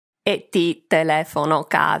e ti telefono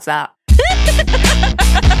casa.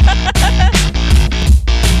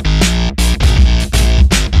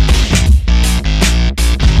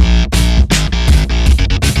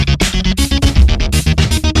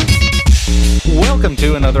 Welcome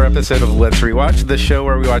to another episode of Let's Rewatch, the show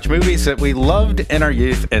where we watch movies that we loved in our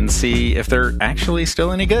youth and see if they're actually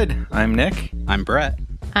still any good. I'm Nick. I'm Bret.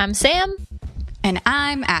 I'm Sam. And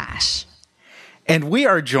I'm Ash. And we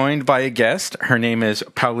are joined by a guest. Her name is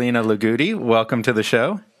Paulina Lagudi. Welcome to the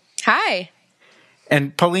show. Hi.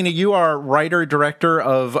 And Paulina, you are writer-director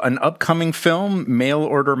of an upcoming film, Mail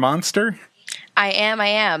Order Monster? I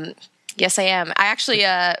am. Yes, I am. I actually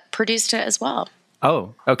produced it as well.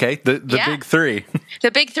 Oh, okay. The big three.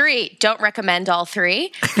 The big three. Don't recommend all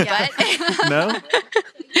three, but No?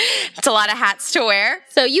 it's a lot of hats to wear.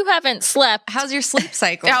 So you haven't slept. How's your sleep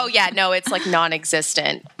cycle? Oh, yeah. No, it's like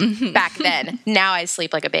non-existent back then. Now I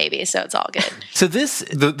sleep like a baby, so it's all good. So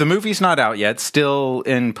the movie's not out yet, still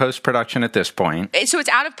in post-production at this point. So it's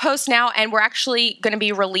out of post now, and we're actually going to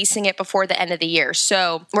be releasing it before the end of the year.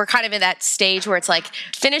 So we're kind of in that stage where it's like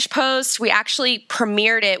finished post. We actually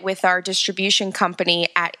premiered it with our distribution company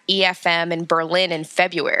at EFM in Berlin in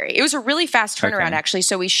February. It was a really fast turnaround, actually.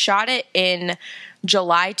 So we shot it in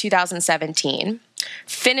July 2017,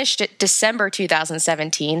 finished it December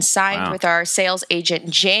 2017, signed with our sales agent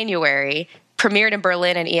January, premiered in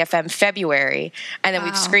Berlin and EFM February, and then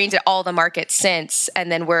we've screened at all the markets since,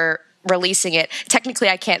 and then we're releasing it. Technically,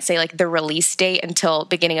 I can't say like the release date until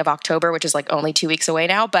beginning of October, which is like only 2 weeks away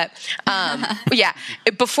now, but yeah,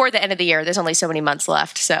 before the end of the year, there's only so many months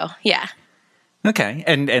left, so yeah. Okay,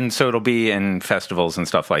 and so it'll be in festivals and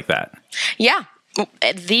stuff like that. Yeah.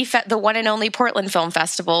 The one and only Portland Film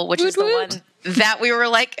Festival, which is the one that we were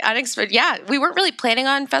like unexpected. Yeah, we weren't really planning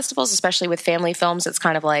on festivals, especially with family films. It's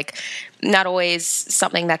kind of like not always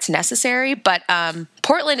something that's necessary. But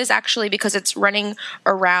Portland is actually, because it's running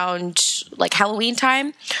around like Halloween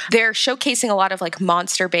time, they're showcasing a lot of like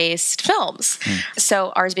monster-based films.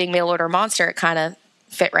 So ours being Mail Order Monster, it kind of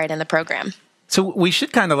fit right in the program. So we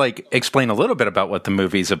should kind of like explain a little bit about what the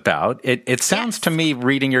movie's about. It sounds to me,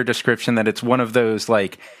 reading your description, that it's one of those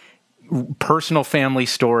like personal family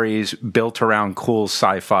stories built around cool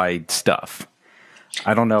sci-fi stuff.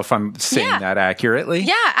 I don't know if I'm saying that accurately.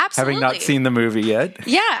 Yeah, absolutely. Having not seen the movie yet.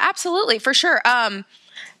 Yeah, absolutely, for sure.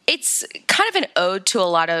 It's kind of an ode to a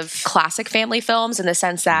lot of classic family films in the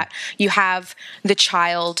sense that you have the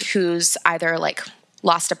child who's either like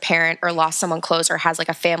lost a parent or lost someone close or has like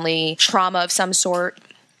a family trauma of some sort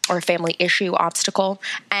or a family issue, obstacle.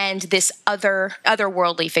 And this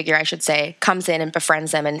otherworldly figure, I should say, comes in and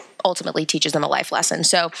befriends them and ultimately teaches them a life lesson.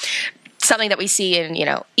 So something that we see in,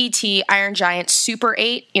 E.T., Iron Giant, Super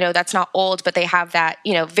 8, that's not old, but they have that,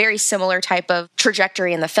 very similar type of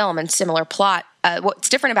trajectory in the film and similar plot. What's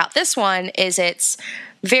different about this one is it's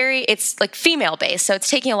like female based. So it's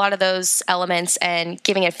taking a lot of those elements and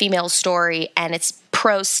giving it a female story, and it's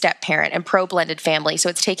pro step parent and pro blended family. So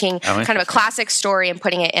it's taking kind of a classic story and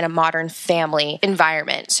putting it in a modern family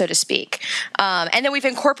environment, so to speak. And then we've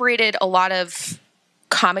incorporated a lot of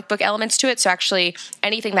comic book elements to it. So actually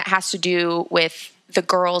anything that has to do with the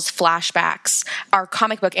girls' flashbacks are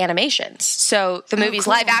comic book animations. So the movie's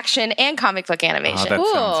live action and comic book animation. Oh,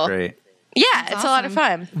 that sounds great. Yeah, it's awesome. A lot of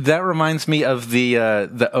fun. That reminds me of the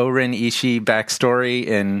Oren Ishii backstory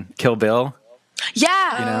in Kill Bill.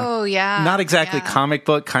 Yeah. Oh, yeah. Not exactly comic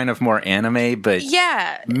book, kind of more anime, but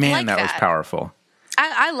man, like that was powerful.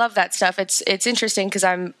 I love that stuff. It's interesting because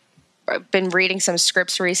I've been reading some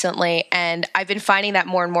scripts recently, and I've been finding that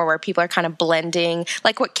more and more where people are kind of blending,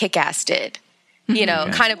 like what Kick-Ass did.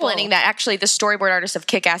 Kind of blending that. Actually, the storyboard artists of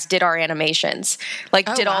Kick-Ass did our animations,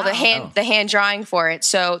 did all the hand drawing for it.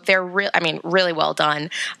 So they're really well done.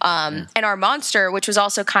 And our monster, which was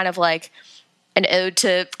also kind of like an ode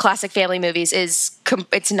to classic family movies, it's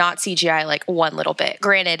not CGI like one little bit.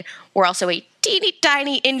 Granted, we're also a teeny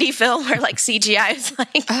tiny indie film where like CGI is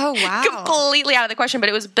like completely out of the question, but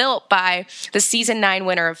it was built by the season 9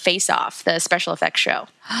 winner of Face Off, the special effects show.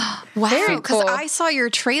 Wow, because I saw your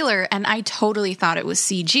trailer and I totally thought it was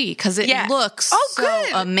CG because it looks so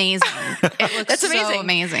amazing. It looks so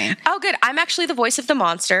amazing. Oh, good. I'm actually the voice of the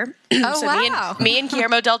monster. Me and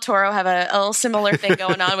Guillermo del Toro have a little similar thing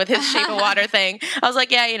going on with his Shape of Water thing. I was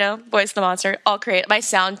like, voice of the monster. I'll create. My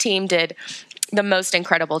sound team did the most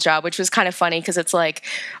incredible job, which was kind of funny because it's like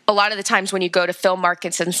a lot of the times when you go to film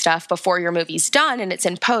markets and stuff before your movie's done and it's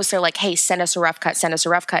in post, they're like, hey, send us a rough cut.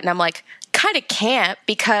 And I'm like, kind of can't,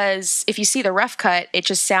 because if you see the rough cut, it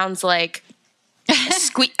just sounds like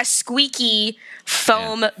a squeaky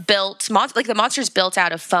foam built monster. Like the monster's built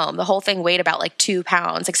out of foam. The whole thing weighed about like 2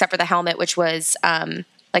 pounds, except for the helmet, which was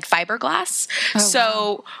like fiberglass.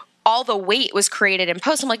 Wow. All the weight was created in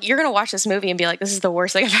post. I'm like, you're going to watch this movie and be like, this is the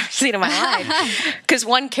worst thing I've ever seen in my life. Because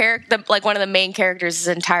one character, like one of the main characters is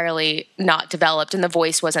entirely not developed and the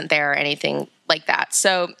voice wasn't there or anything like that.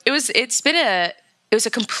 So it was a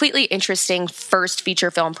completely interesting first feature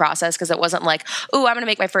film process because it wasn't like, oh, I'm going to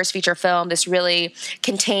make my first feature film, this really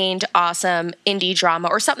contained, awesome indie drama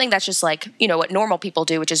or something that's just like, what normal people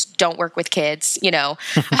do, which is don't work with kids.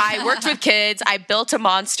 I worked with kids. I built a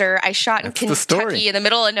monster. I shot in Kentucky in the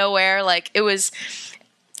middle of nowhere. Like it was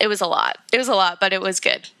a lot. It was a lot, but it was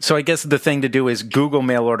good. So I guess the thing to do is Google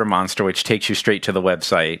mail order monster, which takes you straight to the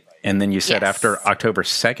website. And then you said after October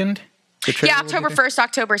 2nd? Yeah, October 1st,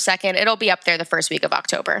 October 2nd. It'll be up there the first week of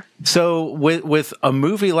October. So with a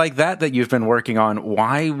movie like that you've been working on,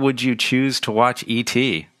 why would you choose to watch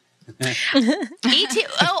E.T.? E.T.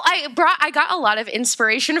 Oh, I got a lot of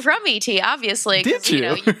inspiration from E.T., obviously. Did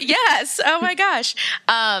you? Yes. Oh, my gosh.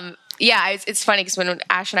 It's funny because when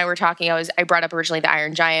Ash and I were talking, I brought up originally the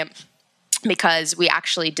Iron Giant because we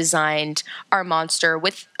actually designed our monster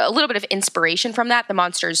with a little bit of inspiration from that. The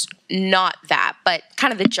monster's not that, but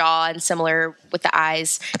kind of the jaw and similar with the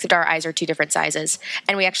eyes, except our eyes are two different sizes.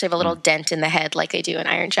 And we actually have a little dent in the head like they do in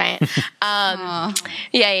Iron Giant.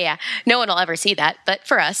 Yeah. No one will ever see that, but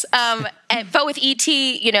for us. But with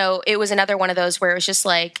E.T., it was another one of those where it was just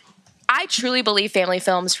like, I truly believe family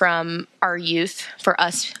films from our youth, for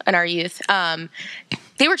us and our youth,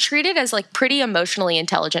 they were treated as like pretty emotionally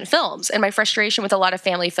intelligent films. And my frustration with a lot of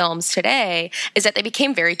family films today is that they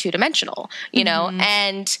became very two-dimensional,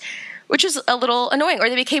 and which is a little annoying. Or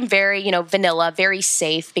they became very, vanilla, very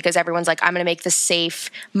safe because everyone's like, I'm going to make the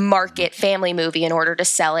safe market family movie in order to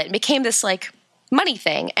sell it. It became this like money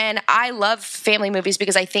thing. And I love family movies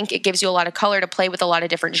because I think it gives you a lot of color to play with a lot of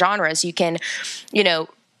different genres. You can,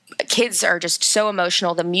 kids are just so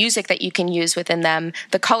emotional. The music that you can use within them,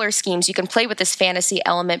 the color schemes, you can play with this fantasy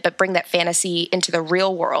element, but bring that fantasy into the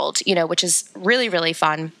real world, which is really, really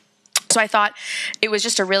fun. So I thought it was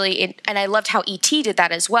just and I loved how E.T. did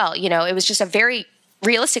that as well. It was just a very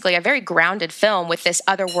grounded film with this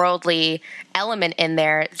otherworldly element in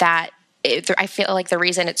there that I feel like the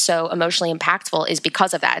reason it's so emotionally impactful is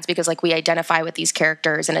because of that. It's because like we identify with these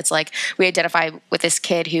characters and it's like we identify with this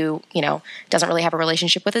kid who, doesn't really have a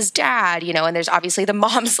relationship with his dad, and there's obviously the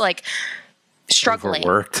mom's like struggling.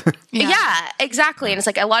 Overworked. Yeah, exactly. And it's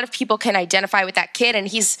like a lot of people can identify with that kid and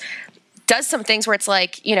he's does some things where it's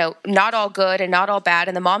like, not all good and not all bad.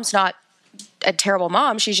 And the mom's not a terrible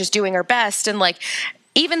mom. She's just doing her best. And like,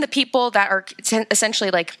 even the people that are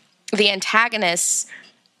essentially like the antagonists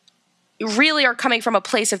really are coming from a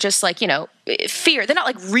place of just like, fear. They're not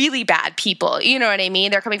like really bad people. You know what I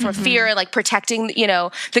mean? They're coming from fear and like protecting,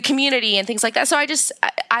 the community and things like that. So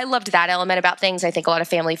I loved that element about things. I think a lot of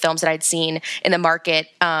family films that I'd seen in the market,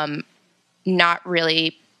 not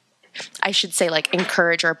really, I should say like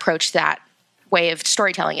encourage or approach that way of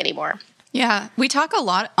storytelling anymore. Yeah. We talk a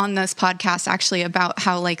lot on this podcast actually about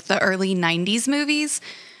how like the early 90s movies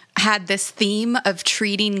had this theme of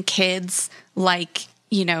treating kids like,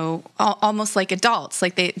 almost like adults,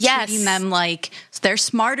 like treating them like they're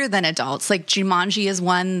smarter than adults. Like Jumanji is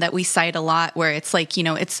one that we cite a lot where it's like,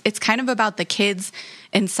 it's kind of about the kids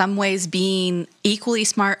in some ways being equally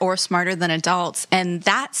smart or smarter than adults. And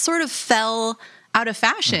that sort of fell out of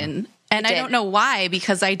fashion. And I don't know why,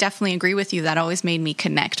 because I definitely agree with you. That always made me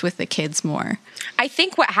connect with the kids more. I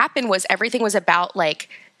think what happened was everything was about like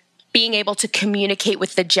being able to communicate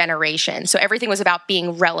with the generation. So everything was about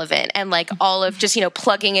being relevant and like all of just,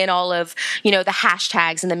 plugging in all of, the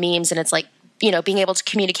hashtags and the memes. And it's like, being able to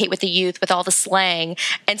communicate with the youth with all the slang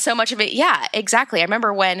and so much of it. Yeah, exactly. I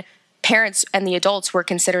remember when parents and the adults were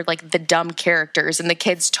considered like the dumb characters and the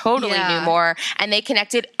kids totally knew more and they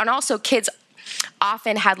connected. And also kids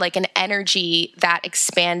often had like an energy that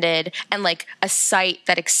expanded and like a sight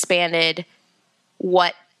that expanded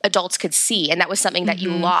what adults could see. And that was something that you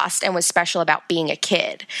lost and was special about being a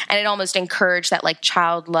kid. And it almost encouraged that like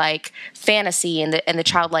childlike fantasy and the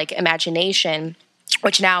childlike imagination,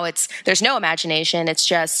 which now there's no imagination. It's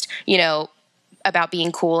just, about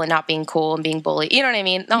being cool and not being cool and being bullied. You know what I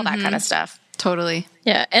mean? All that kind of stuff. Totally.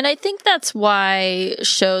 Yeah. And I think that's why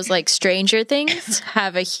shows like Stranger Things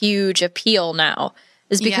have a huge appeal now,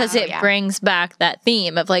 is because it brings back that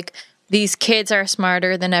theme of like, these kids are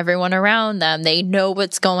smarter than everyone around them. They know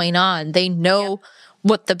what's going on. They know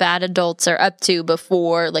what the bad adults are up to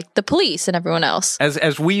before like the police and everyone else.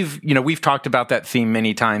 As we've talked about that theme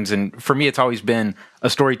many times. And for me, it's always been a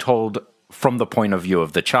story told from the point of view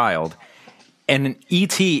of the child. And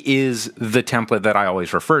E.T. is the template that I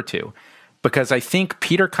always refer to, because I think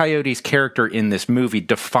Peter Coyote's character in this movie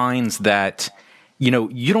defines that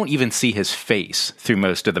you don't even see his face through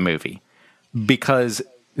most of the movie because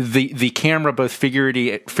the camera, both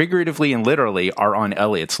figuratively and literally, are on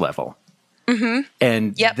Elliot's level. Mm-hmm.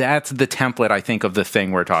 And that's the template, I think, of the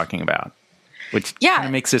thing we're talking about, which kind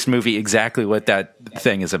of makes this movie exactly what that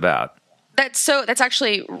thing is about. That's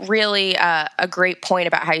actually really a great point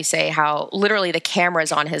about how you say how literally the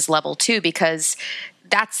camera's on his level too, because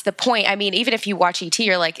that's the point. I mean, even if you watch E.T.,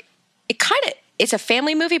 you're like, it's a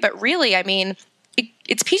family movie, but really, I mean,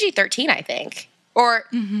 it's PG-13, I think. Or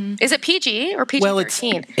is it PG or PG-13? Well, it's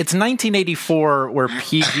 1984 where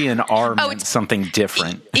PG and R meant something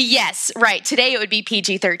different. Yes, right. Today it would be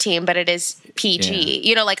PG-13, but it is PG.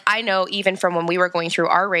 Yeah. I know even from when we were going through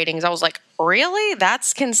our ratings, I was like, really?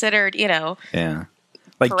 That's considered, parental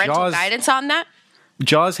guidance on that?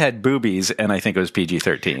 Jaws had boobies, and I think it was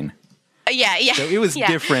PG-13. Yeah. So it was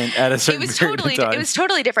different at a certain period of time. It was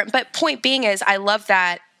totally different. But point being is, I love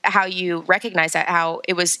that how you recognize that, how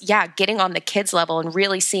it was, getting on the kids' level and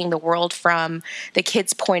really seeing the world from the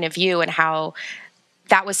kids' point of view, and how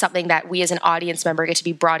that was something that we as an audience member get to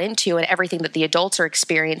be brought into, and everything that the adults are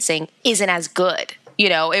experiencing isn't as good.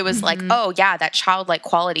 It was like, that childlike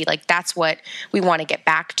quality, that's what we want to get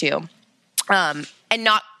back to. And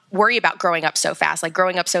not worry about growing up so fast.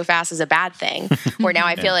 Growing up so fast is a bad thing, where now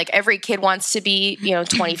I feel like every kid wants to be,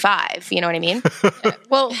 25. You know what I mean?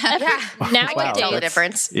 Well, now I can tell the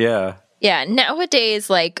difference. Yeah. Yeah.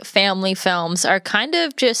 Nowadays, family films are kind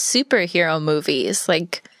of just superhero movies. I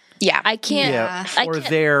can't. Yeah.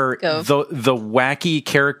 They're the wacky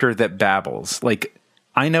character that babbles.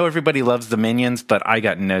 I know everybody loves the Minions, but I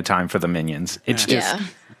got no time for the Minions. It's just,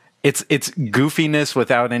 it's goofiness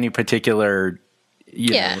without any particular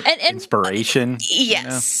inspiration.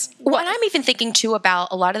 Yes. Well, and I'm even thinking too about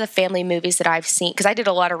a lot of the family movies that I've seen, because I did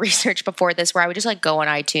a lot of research before this, where I would just go on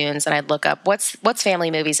iTunes and I'd look up what's family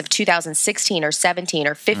movies of 2016 or 17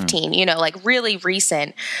 or 15, really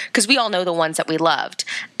recent, because we all know the ones that we loved.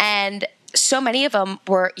 And so many of them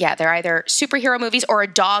were, they're either superhero movies or a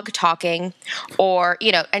dog talking, or,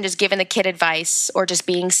 and just giving the kid advice, or just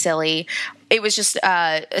being silly. It was just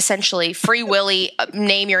essentially Free Willy,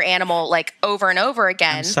 name your animal, over and over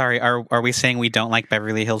again. I'm sorry, are we saying we don't like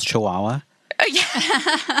Beverly Hills Chihuahua?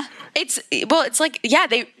 Yeah.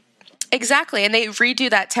 They exactly, and they redo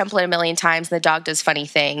that template a million times, and the dog does funny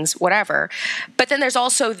things, whatever. But then there's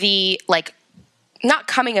also the not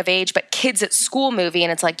coming of age, but kids at school movie.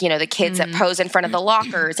 And it's the kids that pose in front of the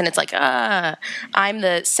lockers. And it's I'm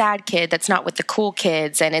the sad kid that's not with the cool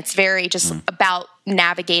kids. And it's very just about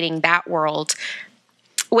navigating that world,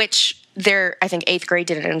 which I think 8th Grade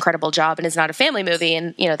did an incredible job, and is not a family movie.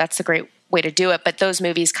 And, that's a great way to do it. But those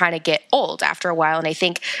movies kind of get old after a while. And I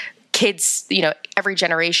think kids, every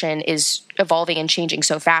generation is evolving and changing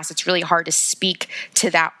so fast. It's really hard to speak to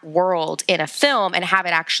that world in a film and have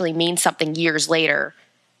it actually mean something years later.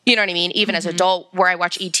 You know what I mean? Even as an adult, where I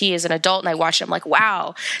watch E.T. as an adult and I watch it, I'm like,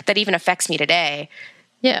 wow, that even affects me today.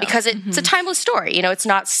 Yeah. Because it's a timeless story. It's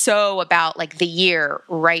not so about the year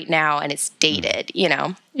right now and it's dated,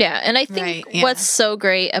 Yeah. And I think what's so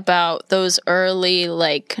great about those early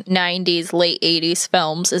 90s, late 80s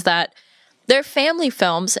films is that they're family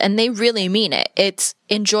films, and they really mean it. It's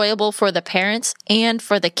enjoyable for the parents and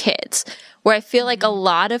for the kids, where I feel like a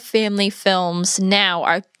lot of family films now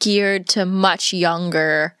are geared to much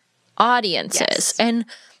younger audiences. Yes. And,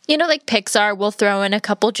 Pixar will throw in a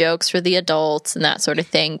couple jokes for the adults and that sort of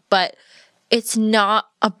thing, but it's not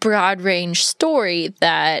a broad range story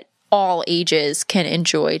that all ages can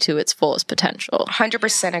enjoy to its fullest potential.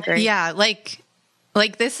 100% agree. Yeah,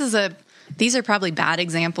 these are probably bad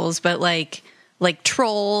examples, but like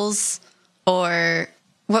Trolls, or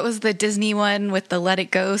what was the Disney one with the Let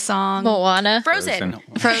It Go song? Moana. Frozen,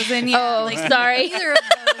 yeah. Oh, sorry. Neither of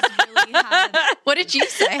those really had... What did you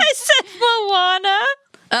say? I said Moana.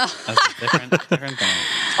 Oh. Different thing.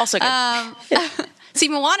 Also good. See,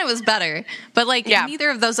 Moana was better, but neither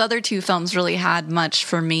of those other two films really had much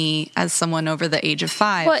for me as someone over the age of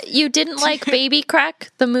 5. What, you didn't like Baby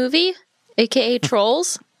Crack, the movie, aka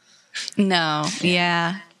Trolls? No,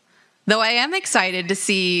 yeah. Though I am excited to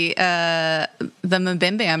see the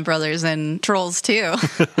Mbim brothers in Trolls too.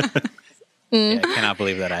 Yeah, I cannot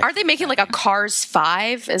believe that. Aren't they making a Cars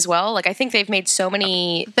 5 as well? I think they've made so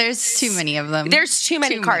many. There's too many of them. There's too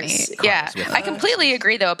many cars. Yeah, I completely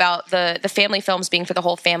agree though about the family films being for the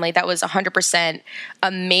whole family. That was 100%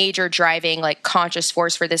 a major driving conscious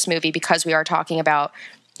force for this movie, because we are talking about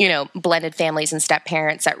blended families and step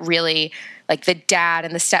parents that really, like the dad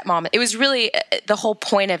and the stepmom. It was really, the whole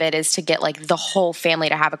point of it is to get like the whole family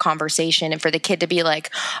to have a conversation and for the kid to be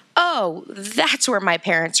like, oh, that's where my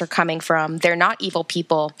parents are coming from. They're not evil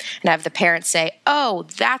people. And have the parents say, oh,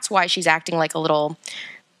 that's why she's acting like a little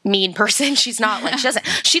mean person. She's not like,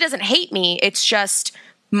 she doesn't hate me. It's just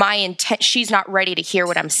my intent. She's not ready to hear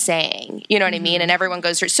what I'm saying. You know what I mean? And everyone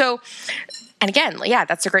goes through. So, and again, yeah,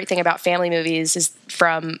 that's a great thing about family movies is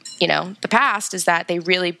from, the past is that they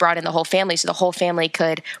really brought in the whole family so the whole family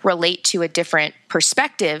could relate to a different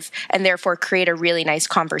perspective and therefore create a really nice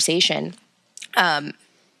conversation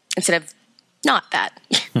instead of not that.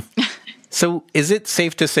 So is it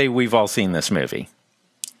safe to say we've all seen this movie?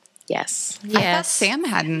 Yes. I thought Sam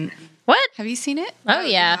hadn't. What? Have you seen it? Oh,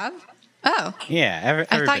 yeah. Oh. Yeah,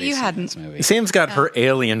 I thought you hadn't. Sam's got her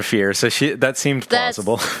alien fear, so that seemed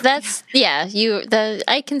plausible. I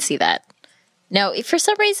can see that. No, for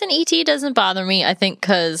some reason, E.T. doesn't bother me. I think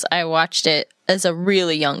because I watched it as a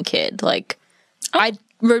really young kid. Like, I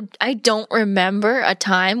don't remember a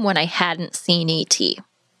time when I hadn't seen E.T.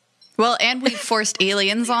 Well, and we forced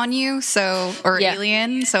aliens on you,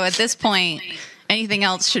 Alien. So at this point, anything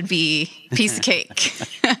else should be piece of cake.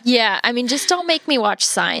 Yeah, I mean, just don't make me watch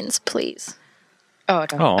Signs, please. Oh,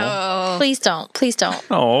 don't. Oh. Please don't. Please don't.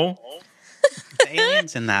 Oh. The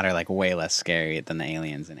aliens in that are like way less scary than the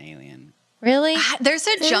aliens in Alien. Really? There's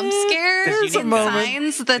a jump scare in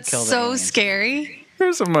Signs that's so scary.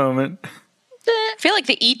 There's a moment. I feel like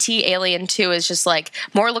the E.T. alien too is just like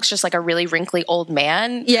looks just like a really wrinkly old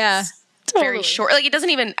man. Yeah. Very short. Like it doesn't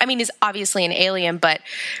even, I mean, he's obviously an alien, but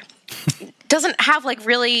doesn't have like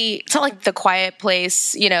really, it's not like the Quiet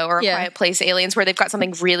Place, or Quiet Place aliens where they've got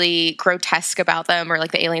something really grotesque about them or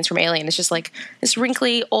like the aliens from Alien. It's just like this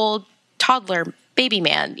wrinkly old toddler baby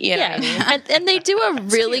man, what I mean? and they do a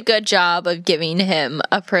really good job of giving him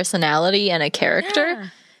a personality and a character. Yeah.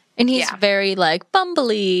 And he's very like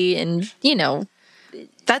bumbly and,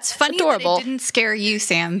 that's funny adorable. That it didn't scare you,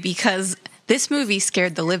 Sam, because this movie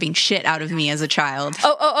scared the living shit out of me as a child.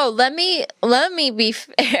 Let me be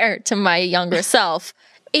fair to my younger self.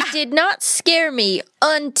 It did not scare me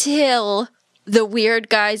until the weird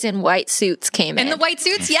guys in white suits came in. In the white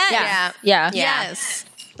suits? Yes. Yeah. Yes.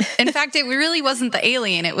 In fact, it really wasn't the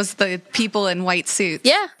alien. It was the people in white suits.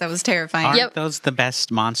 Yeah. That was terrifying. Aren't those the best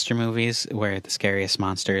monster movies where the scariest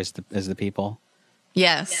monster is the people?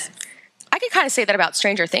 Yes. I could kind of say that about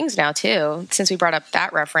Stranger Things now too, since we brought up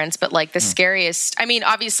that reference. But like the scariest, I mean,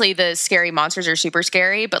 obviously the scary monsters are super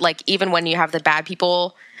scary, but like even when you have the bad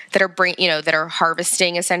people that are that are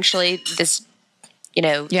harvesting essentially this,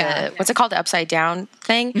 what's it called, the upside down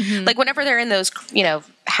thing? Mm-hmm. Like whenever they're in those,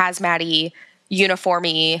 hazmat-y,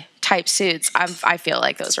 uniformy type suits, I feel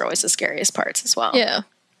like those are always the scariest parts as well. Yeah.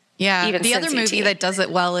 Yeah, even the other movie that does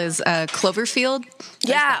it well is Cloverfield.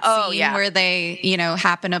 Yeah, where they,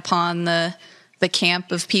 happen upon the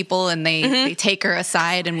camp of people and they take her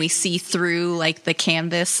aside and we see through like the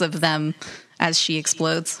canvas of them as she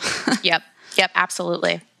explodes. Yep,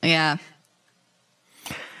 absolutely. Yeah.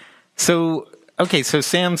 So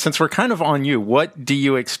Sam, since we're kind of on you, what do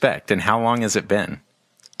you expect and how long has it been?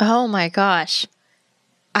 Oh my gosh.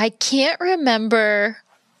 I can't remember.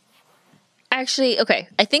 Actually, okay,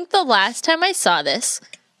 I think the last time I saw this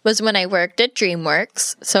was when I worked at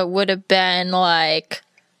DreamWorks. So it would have been like,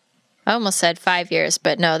 I almost said 5 years,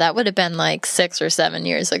 but no, that would have been like 6 or 7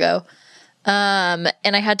 years ago. And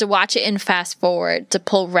I had to watch it in fast forward to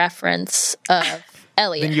pull reference of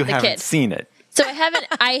Elliot, then you the haven't kid. Seen it. So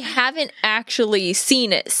I haven't actually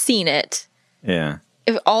seen it. Yeah.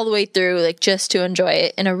 All the way through, like just to enjoy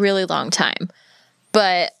it in a really long time.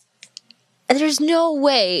 But there's no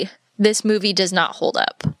way this movie does not hold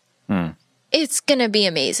up. It's gonna be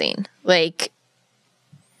amazing. Like,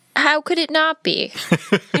 how could it not be?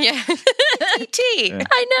 Yeah. E.T.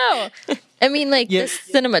 I know. I mean, like, the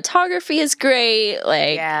cinematography is great.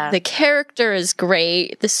 Like, the character is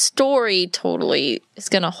great. The story totally is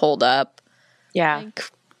gonna hold up. Yeah. Like,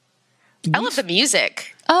 I love the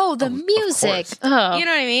music. Oh, the music. Oh. You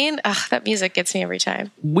know what I mean? Ugh, that music gets me every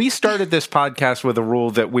time. We started this podcast with a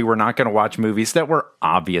rule that we were not going to watch movies that were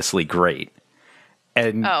obviously great.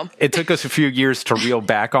 And it took us a few years to reel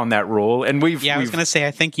back on that rule. And I was going to say,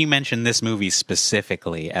 I think you mentioned this movie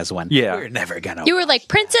specifically as one we're never going to You were like,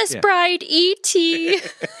 Princess Bride, E.T.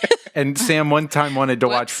 And Sam one time wanted to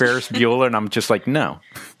watch Ferris Bueller, and I'm just like, no.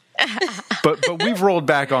 But we've rolled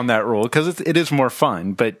back on that rule because it is more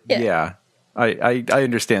fun. But I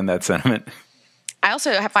understand that sentiment. I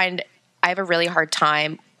also find I have a really hard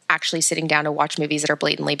time actually sitting down to watch movies that are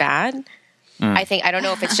blatantly bad. I don't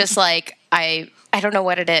know if it's just like I don't know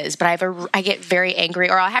what it is, but I get very angry,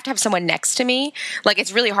 or I'll have to have someone next to me. Like,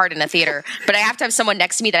 it's really hard in a theater, but I have to have someone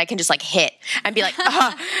next to me that I can just like hit and be like,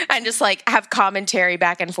 and just like have commentary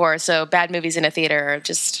back and forth. So bad movies in a theater are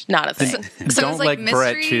just not a thing. So Don't let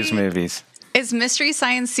Bret choose movies. Is Mystery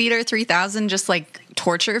Science Theater 3000 just like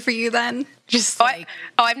torture for you then? Just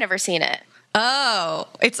I've never seen it. Oh,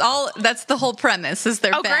 that's the whole premise, is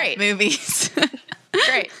they're bad movies.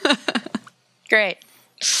 Great.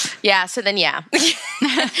 Yeah, so then,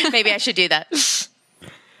 maybe I should do that.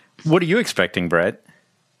 What are you expecting, Bret?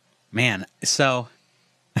 Man, so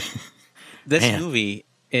this movie,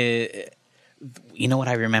 you know what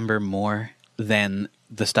I remember more than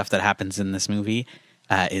the stuff that happens in this movie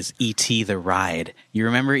is E.T. the Ride. You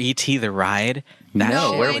remember E.T. the Ride?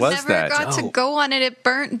 No, where was that? I never got to go on it. It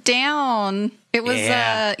burnt down. It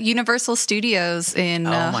was Universal Studios in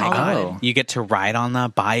Hollywood. You get to ride on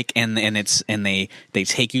the bike, and they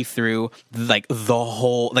take you through like the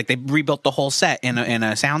whole, like they rebuilt the whole set in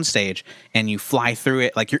a soundstage, and you fly through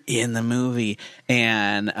it like you're in the movie.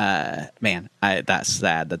 And that's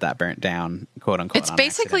sad that burnt down, quote unquote. It's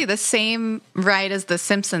basically the same ride as the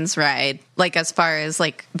Simpsons ride, like as far as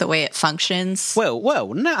like the way it functions.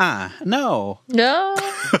 Whoa, no.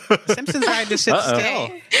 Simpsons ride just sits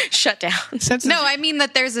still. Shut down. No, I mean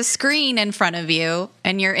that there's a screen in front of you,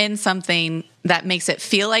 and you're in something that makes it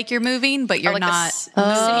feel like you're moving, but you're not.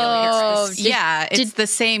 It's the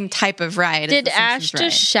same type of ride. Did Ash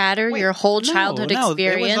just shatter your whole childhood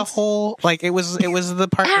experience? It was a whole it was the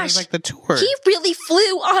part that was like the tour. He really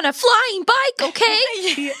flew on a flying bike, okay?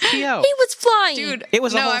 He was flying. Dude, it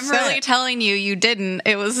was a whole I'm set. really telling you didn't.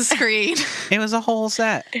 It was a screen. It was a whole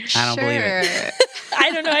set. I don't believe it.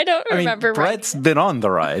 I don't know. I don't remember. Bret's been on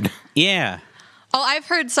the ride. Yeah. Oh, I've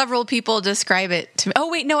heard several people describe it to me. Oh,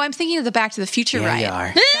 wait, no, I'm thinking of the Back to the Future ride. You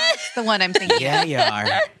are. That's the one I'm thinking of. Yeah, you are.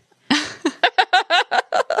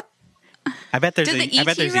 I bet there's Did the I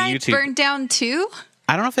bet there's ET a ride YouTube. burn down too?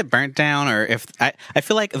 I don't know if it burnt down or if I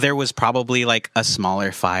feel like there was probably like a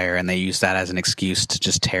smaller fire and they used that as an excuse to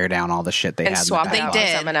just tear down all the shit they and had. Swap in the it out back.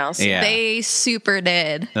 on someone else. Yeah. They super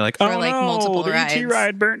did. They're like, for multiple the rides. ET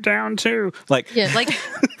ride burnt down too. Like,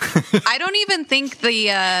 I don't even think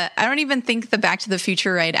the Back to the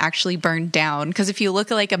Future ride actually burned down, because if you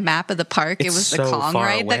look at like a map of the park, it was the Kong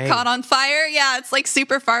ride that caught on fire. Yeah, it's like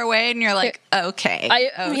super far away, and you're like, okay.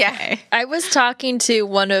 I was talking to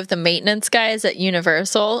one of the maintenance guys at Universal,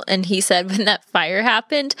 and he said when that fire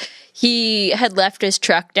happened, he had left his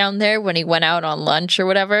truck down there when he went out on lunch or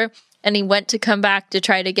whatever, and he went to come back to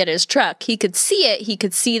try to get his truck. He could see it. He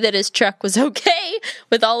could see that his truck was okay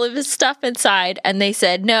with all of his stuff inside, and they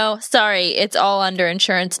said, no, sorry, it's all under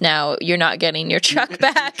insurance now. You're not getting your truck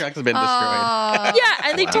back. Your truck's been destroyed. Yeah,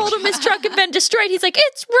 and they told him his truck had been destroyed. He's like,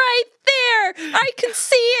 it's right there. I can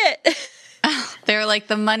see it. They're like,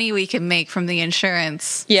 the money we can make from the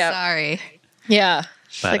insurance. Yeah. Sorry. Yeah.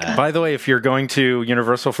 But, by the way, if you're going to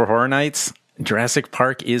Universal for Horror Nights, Jurassic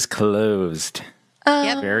Park is closed.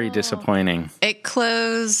 Yep. Very disappointing. It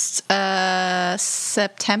closed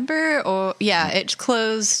September, it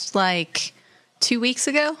closed like 2 weeks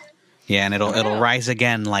ago. Yeah, and it'll rise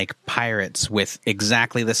again like Pirates with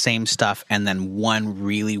exactly the same stuff, and then one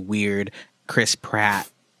really weird Chris Pratt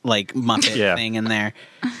like Muppet thing in there.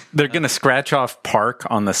 They're gonna scratch off "Park"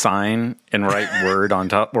 on the sign and write "World" on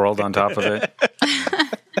top of it.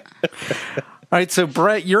 All right, so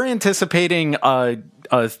Bret, you're anticipating a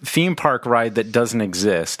theme park ride that doesn't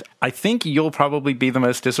exist. I think you'll probably be the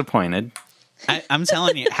most disappointed. I'm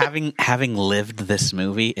telling you, having lived this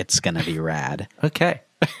movie, it's gonna be rad. Okay.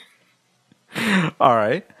 All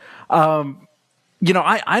right.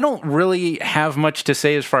 I don't really have much to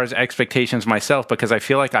say as far as expectations myself, because I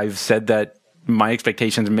feel like I've said that my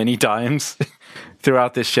expectations many times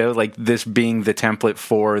throughout this show, like this being the template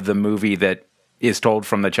for the movie that is told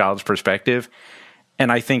from the child's perspective.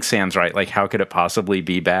 And I think Sam's right. Like, how could it possibly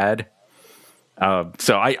be bad?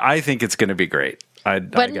 So I think it's going to be great. I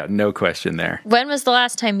got no question there. When was the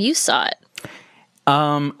last time you saw it?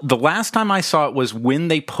 The last time I saw it was when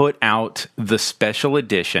they put out the special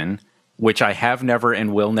edition, which I have never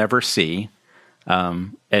and will never see.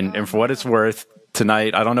 And for what it's worth,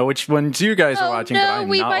 tonight, I don't know which ones you guys are watching, but I'm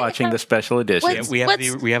not watching the special edition. We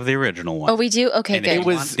have the original one. Oh, we do? Okay, And good. It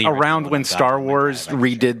was around when Star Wars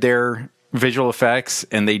redid their visual effects,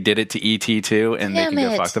 and they did it to E.T. too, and they can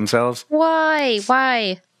go fuck themselves. Why?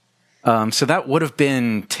 So that would have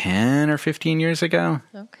been 10 or 15 years ago.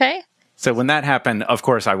 Okay. So when that happened, of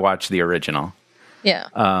course, I watched the original. Yeah.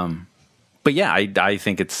 But yeah, I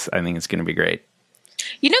think it's going to be great.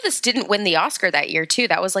 You know, this didn't win the Oscar that year, too.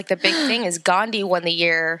 That was like the big thing, is Gandhi won the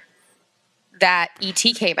year that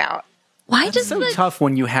E.T. came out. Why It's does so tough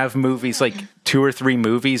when you have movies like 2 or 3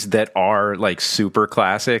 movies that are like super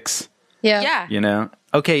classics. Yeah. You know?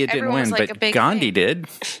 Okay, it Everyone didn't was win, like a but big Gandhi thing. did.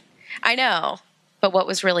 I know. But what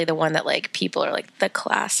was really the one that like people are like the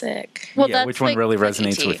classic? Well, Yeah, that's which one like- really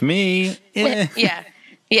resonates E.T.. with me? Eh. Yeah.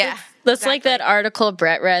 Yeah. That's like that article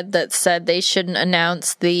Bret read that said they shouldn't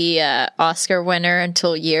announce the Oscar winner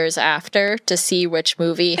until years after to see which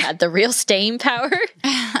movie had the real staying power.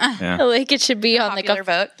 Yeah. Like it should be on like Popular a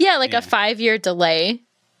vote? Yeah, like a 5-year delay.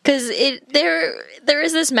 Because there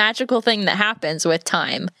is this magical thing that happens with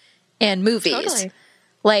time and movies. Totally.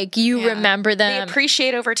 Like you remember They them.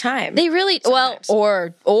 appreciate over time. They really sometimes.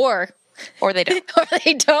 or Or they don't. or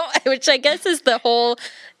they don't, which I guess is the whole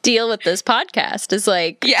deal with this podcast. Is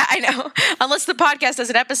like Yeah, I know. Unless the podcast has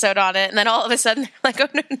an episode on it, and then all of a sudden they're like,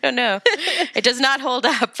 oh, no. It does not hold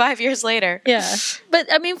up 5 years later. yeah. But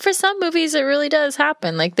I mean, for some movies, it really does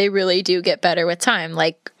happen. Like they really do get better with time.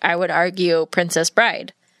 Like I would argue, Princess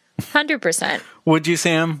Bride, 100%. Would you,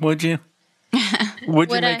 Sam? Would you? Would you Would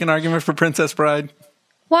make I? an argument for Princess Bride?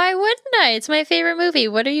 Why wouldn't I? It's my favorite movie.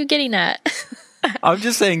 What are you getting at? I'm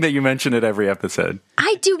just saying that you mention it every episode.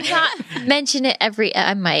 I do not mention it every.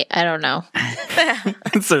 I might. I don't know.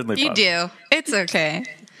 It's certainly You possible. do. It's okay.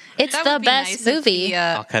 It's That the would be best nice movie.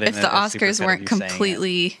 I'll cut If in the a supercut Oscars of weren't you saying it.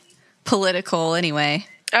 completely political anyway.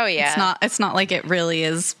 Oh, yeah. It's not like it really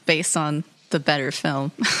is based on the better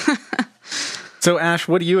film. So, Ash,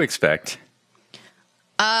 what do you expect?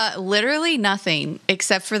 Literally nothing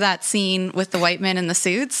except for that scene with the white men in the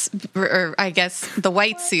suits, or I guess the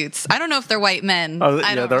white suits. I don't know if they're white men. Oh, I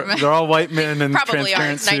yeah, don't they're, remember. they're all white men in Probably are.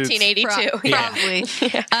 transparent It's suits.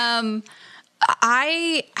 1982. Probably.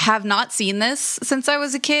 I have not seen this since I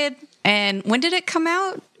was a kid. And when did it come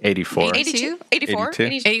out? 84. 82? 84?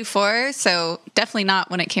 82. 84. So definitely not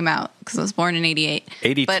when it came out because I was born in 88.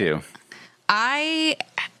 82. But I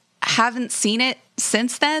haven't seen it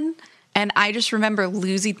since then. And I just remember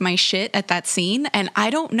losing my shit at that scene. And I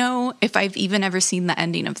don't know if I've even ever seen the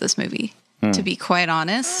ending of this movie, to be quite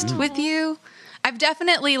honest with you. I've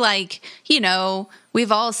definitely, like,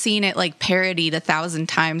 we've all seen it, like, parodied 1,000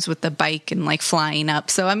 times with the bike and, like, flying up.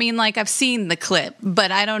 So, I mean, like, I've seen the clip,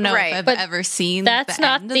 but I don't know Right. if I've But ever seen That's the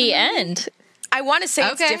not end of the movie. end. I want to say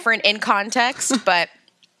it's Okay. different in context, but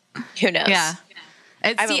who knows? Yeah.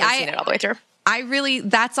 And I haven't see, really seen it all the way through.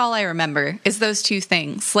 that's all I remember is those two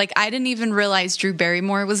things. Like, I didn't even realize Drew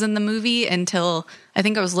Barrymore was in the movie until I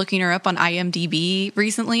think I was looking her up on IMDb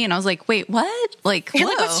recently, and I was like, wait, what? Like, You're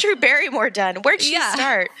whoa. like, what's Drew Barrymore done? Where'd she Yeah.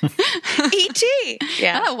 start? E.T.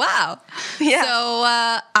 Yeah. Oh, wow. Yeah.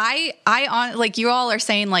 So, like, you all are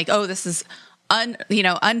saying, like, oh, this is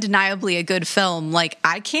undeniably a good film. Like,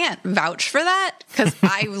 I can't vouch for that because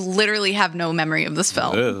I literally have no memory of this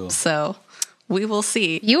film. Whoa. So we will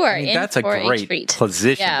see. You are I mean, in that's a for great treat.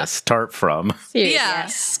 position Yeah. to start from. Seriously. Yeah.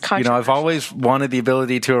 Yes. I've always wanted the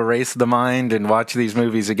ability to erase the mind and watch these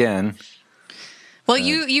movies again. Well,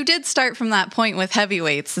 you did start from that point with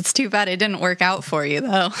Heavyweights. It's too bad it didn't work out for you,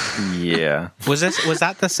 though. Yeah. Was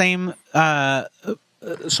that the same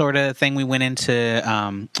sort of thing we went into?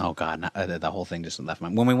 The whole thing just left my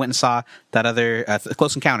when we went and saw that other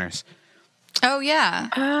Close Encounters. Oh, yeah.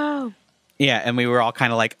 Oh. Yeah, and we were all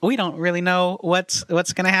kind of like, we don't really know what's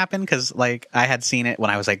going to happen because, like, I had seen it when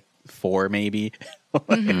I was like 4, maybe.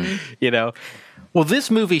 Well,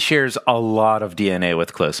 this movie shares a lot of DNA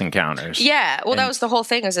with Close Encounters. Yeah. Well, that was the whole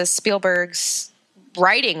thing. Is Spielberg's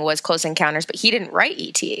writing was Close Encounters, but he didn't write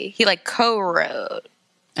E.T. He like co-wrote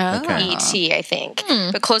Oh. Okay. E.T. I think,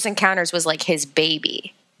 but Close Encounters was like his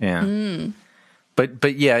baby. Yeah.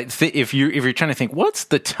 But yeah, if you're trying to think, what's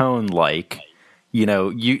the tone like? You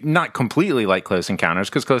not completely like Close Encounters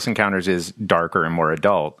because Close Encounters is darker and more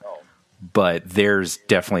adult, but there's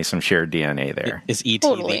definitely some shared DNA there. Is E.T.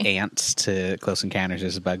 Totally. the ants to Close Encounters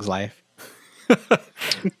is Bug's Life?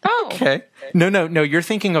 Oh. Okay. No, you're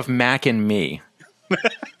thinking of Mac and Me,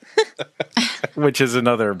 which is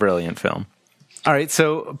another brilliant film. All right,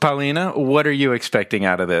 so Paulina, what are you expecting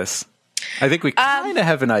out of this? I think we kind of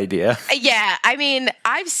have an idea. Yeah. I mean,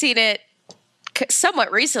 I've seen it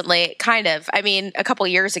somewhat recently, kind of. I mean, a couple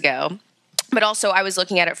years ago, but also I was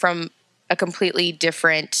looking at it from a completely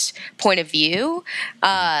different point of view.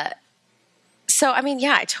 So, I mean,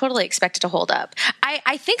 yeah, I totally expect it to hold up.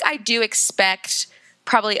 I think I do expect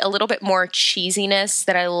probably a little bit more cheesiness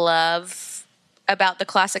that I love about the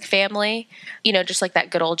classic family, just like that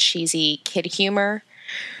good old cheesy kid humor.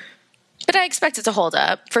 But I expect it to hold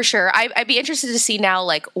up for sure. I'd be interested to see now,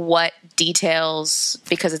 like, what details,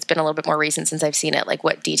 because it's been a little bit more recent since I've seen it, like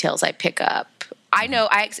what details I pick up. I know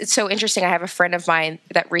it's so interesting. I have a friend of mine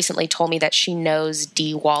that recently told me that she knows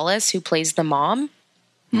Dee Wallace, who plays the mom.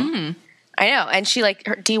 I know. And she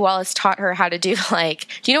Dee Wallace taught her how to do do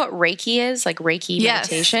you know what Reiki is? Like Reiki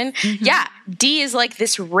meditation? Mm-hmm. Yeah. Dee is like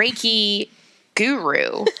this Reiki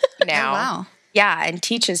guru now. Oh, wow. Yeah. And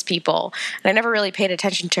teaches people. And I never really paid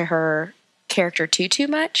attention to her character too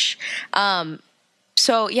much.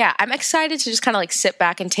 So yeah, I'm excited to just kind of sit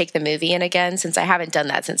back and take the movie in again, since I haven't done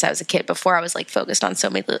that since I was a kid. Before I was focused on so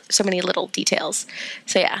many little details.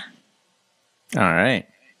 So yeah. All right.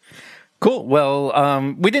 Cool.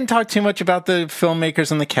 Well, we didn't talk too much about the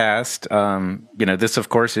filmmakers and the cast. This of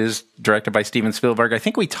course is directed by Steven Spielberg. I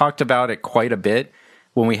think we talked about it quite a bit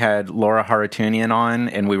when we had Laura Haratunian on,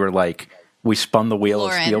 and we were we spun the wheel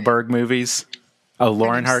of Spielberg movies. Oh,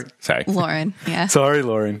 Lauren sorry. Lauren, yeah. Sorry,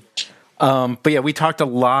 Lauren. But yeah, we talked a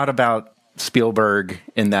lot about Spielberg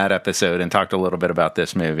in that episode and talked a little bit about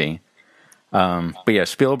this movie. But yeah,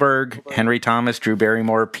 Spielberg, Henry Thomas, Drew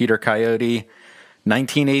Barrymore, Peter Coyote,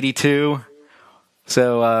 1982.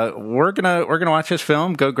 So we're gonna watch this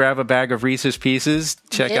film. Go grab a bag of Reese's Pieces,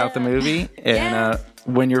 check out the movie, and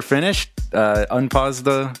when you're finished, unpause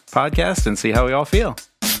the podcast and see how we all feel.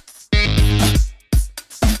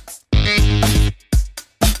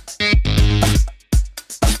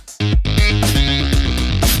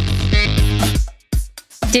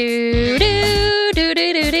 Do do do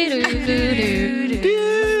do do do do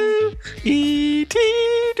do. E.T.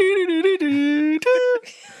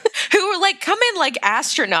 Who were come in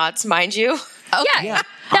astronauts, mind you. Okay. Yeah,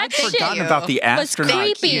 That I'd forgotten about the astronaut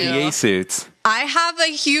creepy. EVA suits. I have a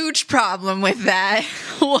huge problem with that.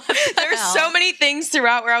 There's so many things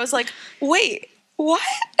throughout where I was like, wait, what?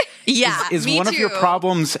 Yeah, Is me one too. of your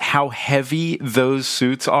problems how heavy those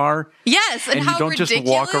suits are? Yes, and how you don't ridiculous. just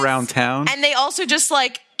walk around town? And they also just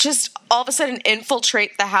all of a sudden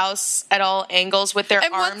infiltrate the house at all angles with their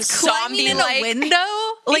And arms what's climbing in a window?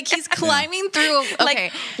 He's climbing through.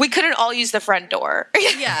 Okay, we couldn't all use the front door.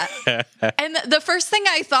 yeah. And the first thing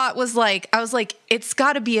I thought was I was like, it's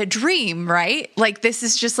got to be a dream, right? This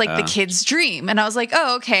is just the kid's dream. And I was like,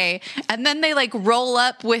 oh, okay. And then they roll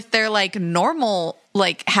up with their normal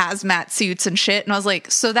hazmat suits and shit. And I was like,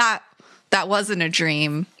 so that wasn't a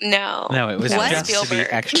dream. No, it was What? just to be Spielberg.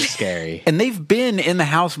 extra scary. And they've been in the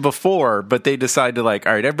house before, but they decide to all right,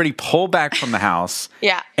 everybody pull back from the house.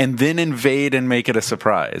 Yeah. And then invade and make it a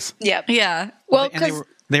surprise. Yep. Yeah. Well, And they because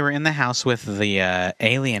they were in the house with the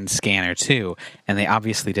alien scanner too, and they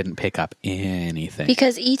obviously didn't pick up anything.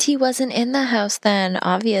 because E.T. wasn't in the house then.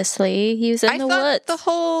 Obviously, he was in the woods.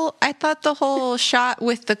 I thought the whole shot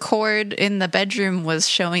with the cord in the bedroom was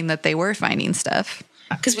showing that they were finding stuff.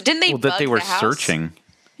 Because didn't they That they bug were the house? searching.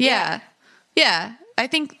 Yeah. Yeah. I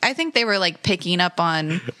think they were picking up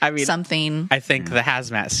on something. I think the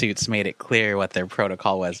hazmat suits made it clear what their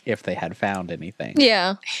protocol was if they had found anything.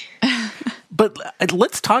 Yeah. But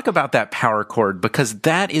let's talk about that power cord, because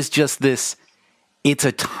that is just it's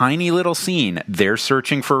a tiny little scene. They're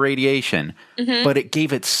searching for radiation, but it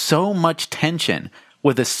gave it so much tension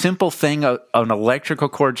with a simple thing, an electrical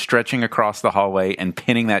cord stretching across the hallway and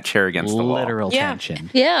pinning that chair against the wall. Literal tension.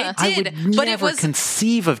 Yeah. I would never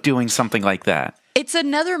conceive of doing something like that. It's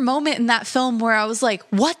another moment in that film where I was like,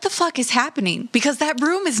 what the fuck is happening? Because that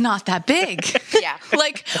room is not that big. Yeah.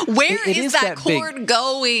 Where It is is that that big. cord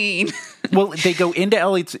going? Well, they go into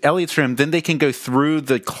Elliot's room, then they can go through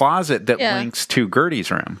the closet that links to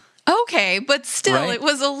Gertie's room. Okay, but still, Right? it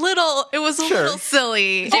was a little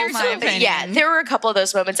silly. In my opinion. Yeah, there were a couple of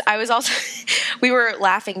those moments. I was also, we were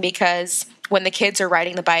laughing because when the kids are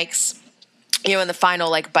riding the bikes, in the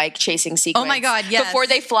final bike chasing sequence. Oh my God, yes. Before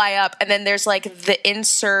they fly up, and then there's the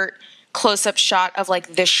insert close-up shot of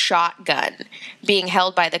the shotgun being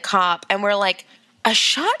held by the cop, and we're like, a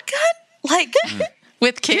shotgun?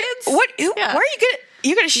 With kids? What? Yeah. Why are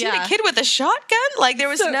you gonna shoot a kid with a shotgun? There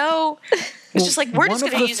was no. It's just we're just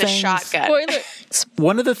one gonna of the use a things- shotgun.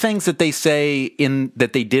 One of the things that they say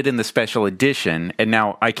that they did in the special edition, and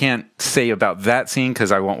now I can't say about that scene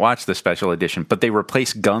because I won't watch the special edition, but they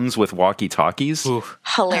replace guns with walkie-talkies.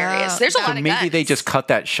 Hilarious. There's a lot of Maybe guns. they just cut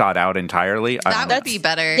that shot out entirely. I don't That know. would be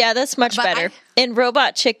better. Yeah, that's much But better. In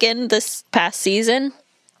Robot Chicken this past season,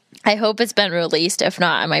 I hope it's been released. If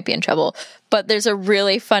not, I might be in trouble. But there's a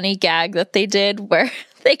really funny gag that they did where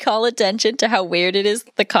they call attention to how weird it is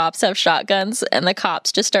the cops have shotguns and the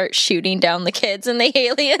cops just start shooting down the kids and the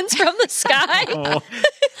aliens from the sky.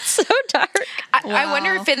 It's so dark. I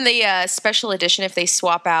wonder if in the special edition, if they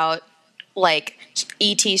swap out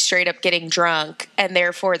E.T. straight up getting drunk and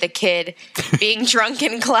therefore the kid being drunk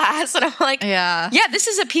in class. And I'm like, yeah, this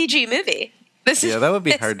is a PG movie. That would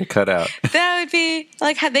be hard to cut out. That would be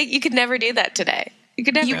you could never do that today. You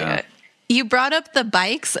could never do it. You brought up the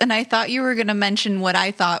bikes, and I thought you were going to mention what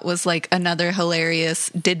I thought was like another hilarious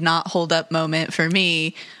did not hold up moment for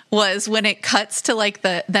me was when it cuts to like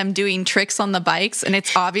them doing tricks on the bikes, and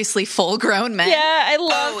it's obviously full grown men. Yeah, I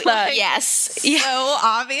love that. Yes. So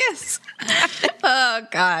obvious. Oh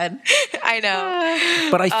God. I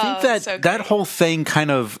know. But I think that whole thing kind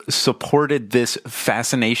of supported this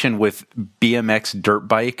fascination with BMX dirt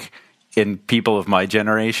bike in people of my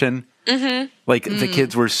generation. Mm-hmm. Like the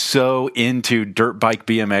kids were so into dirt bike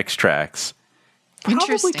BMX tracks.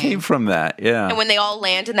 Probably came from that, yeah. And when they all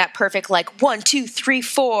land in that perfect, like 1, 2, 3,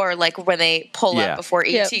 4, like when they pull up before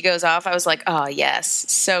ET goes off, I was like, oh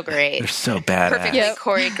yes, so great. They're so badass. Perfectly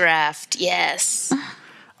choreographed. Yes.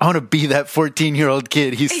 I want to be that 14-year-old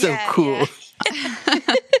kid. He's so cool.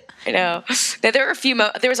 Yeah. I know. There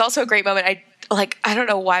were there was also a great moment. I don't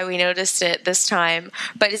know why we noticed it this time,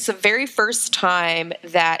 but it's the very first time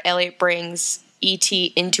that Elliot brings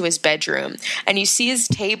E.T. into his bedroom, and you see his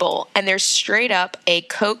table, and there's straight up a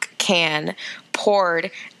Coke can poured,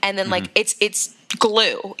 and then like it's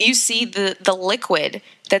glue. You see the liquid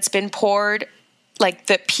that's been poured, like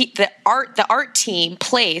the art team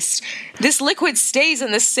placed. This liquid stays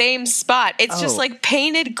in the same spot. It's just like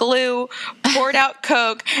painted glue, poured out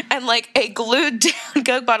Coke, and like a glued down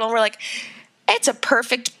Coke bottle. And we're like, it's a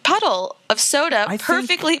perfect puddle of soda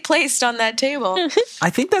perfectly placed on that table. I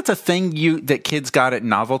think that's a thing that kids got at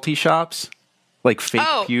novelty shops, like fake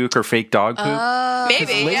puke or fake dog poop.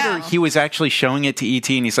 Maybe, later he was actually showing it to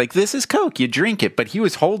E.T. and he's like, this is Coke, you drink it. But he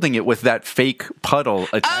was holding it with that fake puddle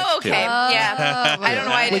attached to it. Yeah. I don't know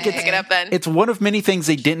why I didn't pick it up then. It's one of many things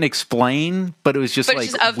they didn't explain, but it was just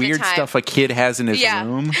weird stuff a kid has in his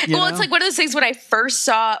room. Well, it's like one of those things when I first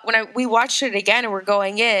saw, we watched it again and we're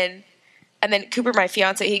going in, and then Cooper, my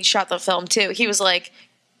fiance, he shot the film too. He was like,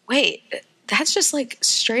 wait, that's just like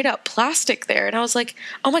straight up plastic there. And I was like,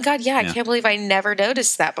 oh my God, I can't believe I never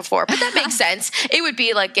noticed that before. But that makes sense. It would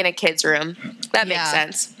be like in a kid's room. That makes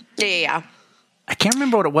sense. Yeah. I can't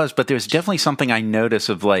remember what it was, but there's definitely something I noticed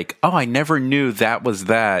of like, oh, I never knew that was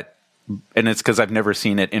that. And it's because I've never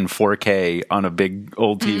seen it in 4K on a big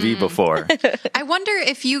old TV before. I wonder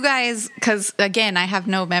if you guys, because again, I have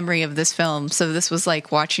no memory of this film, so this was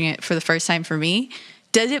like watching it for the first time for me.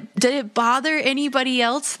 Did it bother anybody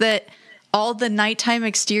else that all the nighttime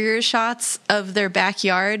exterior shots of their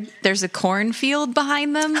backyard, there's a cornfield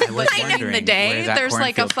behind them? But during the day, there's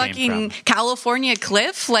like a fucking California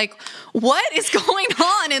cliff. Like, what is going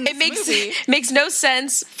on in this movie? It makes no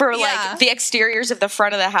sense for like the exteriors of the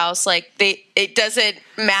front of the house. Like it doesn't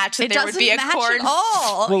match that there would be a corn. At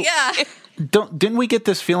all. Well, didn't we get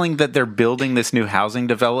this feeling that they're building this new housing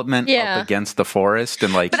development up against the forest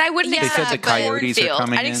and like? But I wouldn't. They said the coyotes are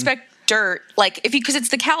coming in. I'd expect dirt, like because it's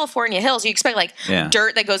the California hills, you expect like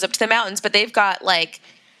dirt that goes up to the mountains, but they've got like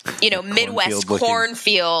Midwest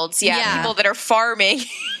cornfields, people that are farming.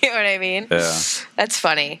 You know what I mean? Yeah, that's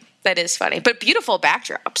funny. That is funny, but beautiful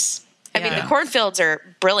backdrops. I mean, the cornfields are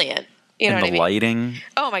brilliant. You know and what I mean? The lighting.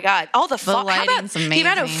 Oh my God. All the fog. Lighting's amazing. The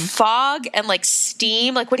amount of fog and like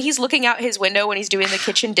steam, like when he's looking out his window when he's doing the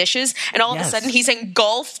kitchen dishes and all of a sudden he's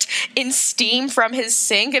engulfed in steam from his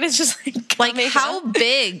sink and it's just like how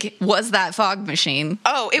big was that fog machine?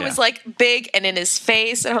 Oh, it was like big and in his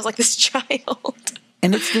face. And I was like, this child.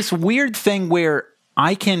 And it's this weird thing where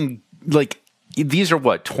I can like, these are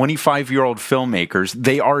 25-year-old filmmakers.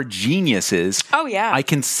 They are geniuses. Oh, yeah. I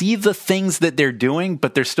can see the things that they're doing,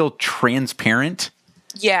 but they're still transparent.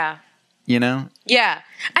 Yeah. You know? Yeah.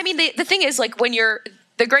 I mean, the thing is, like,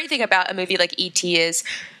 the great thing about a movie like E.T. is,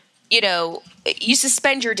 you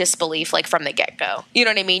suspend your disbelief, like, from the get-go. You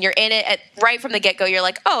know what I mean? You're in it right from the get-go. You're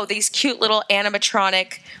like, oh, these cute little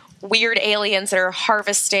animatronic weird aliens that are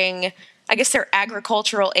harvesting. I guess they're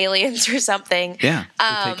agricultural aliens or something. Yeah,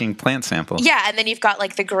 they're taking plant samples. Yeah, and then you've got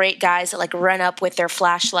like the great guys that like run up with their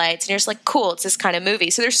flashlights, and you're just like, cool, it's this kind of movie.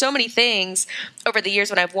 So there's so many things over the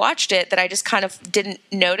years when I've watched it that I just kind of didn't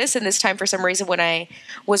notice, and this time for some reason when I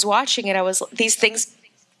was watching it, these things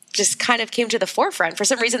just kind of came to the forefront. For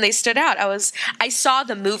some reason they stood out. I saw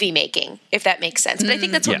the movie making, if that makes sense. But I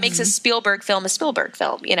think that's what makes a Spielberg film,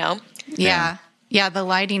 Yeah. Yeah, the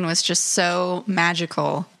lighting was just so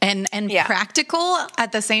magical and practical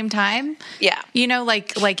at the same time. Yeah.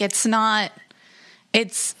 Like it's not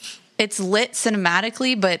it's lit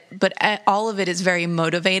cinematically, but all of it is very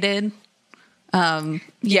motivated. You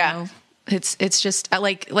know, it's just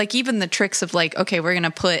like even the tricks of like, okay, we're going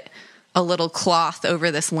to put a little cloth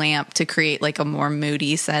over this lamp to create like a more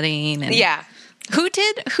moody setting and Who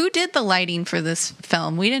did the lighting for this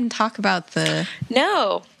film? We didn't talk about the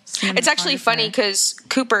It's actually funny because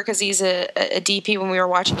Cooper, because he's a DP, when we were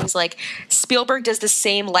watching, he's like, Spielberg does the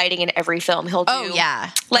same lighting in every film. He'll do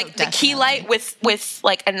the key light with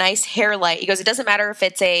like a nice hair light. He goes, it doesn't matter if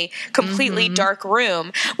it's a completely dark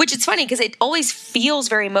room, which it's funny because it always feels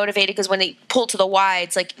very motivated, because when they pull to the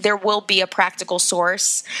wides, like there will be a practical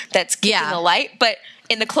source that's keeping the light, but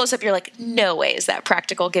in the close-up, you're like, no way is that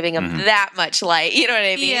practical, giving him that much light. You know what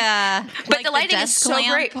I mean? Yeah. But like the lighting is so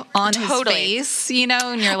great. On his face, you know,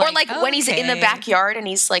 and you're like, or like when he's in the backyard and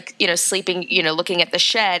he's like, you know, sleeping, you know, looking at the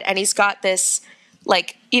shed, and he's got this,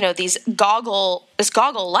 like, you know, this goggle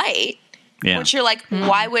light. Yeah. Which you're like,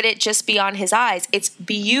 why would it just be on his eyes? It's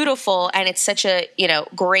beautiful, and it's such a, you know,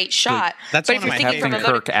 great shot. That's but one of my favorite.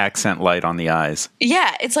 Kirk accent light on the eyes.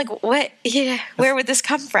 Yeah, it's like, what? Yeah, where would this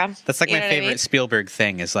come from? That's like my favorite Spielberg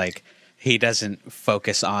thing is like he doesn't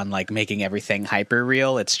focus on like making everything hyper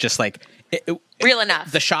real. It's just like real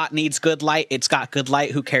enough. The shot needs good light. It's got good light.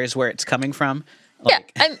 Who cares where it's coming from?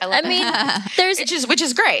 Like, I mean, there's which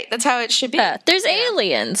is great. That's how it should be. There's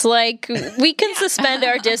aliens. Like we can suspend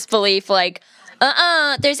our disbelief. Like,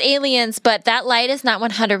 there's aliens, but that light is not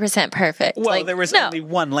 100% perfect. Well, like, there was only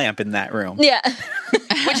one lamp in that room. Yeah,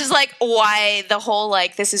 which is like why the whole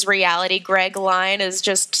like this is reality, Greg line is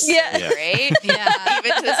just so great. Yeah,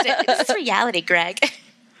 even to this day, this is reality, Greg.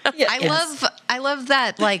 Yeah. I love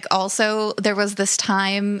that, like, also there was this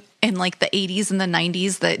time in like the 80s and the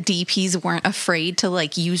 90s that DPs weren't afraid to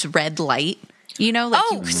like use red light. You know, like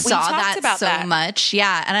you saw that much.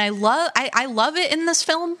 Yeah, and I love it in this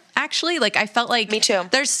film, actually. Like I felt like me too.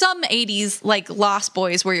 There's some 80s like Lost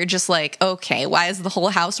Boys where you're just like, okay, why is the whole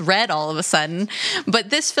house red all of a sudden? But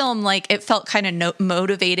this film, like, it felt kind of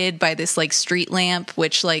motivated by this like street lamp,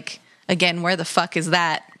 which, like, again, where the fuck is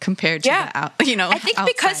that compared to the, you know, I think outside,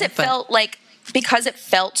 because it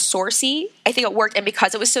felt sourcey, I think it worked. And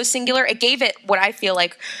because it was so singular, it gave it what I feel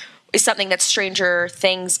like is something that Stranger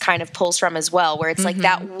Things kind of pulls from as well, where it's like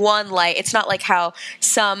that one light. It's not like how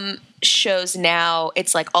some shows now,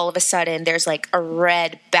 it's like all of a sudden there's like a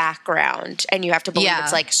red background and you have to believe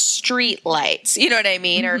it's like street lights. You know what I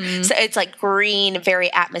mean? Or so it's like green,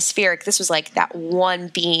 very atmospheric. This was like that one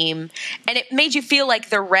beam. And it made you feel like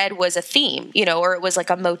the red was a theme, you know, or it was like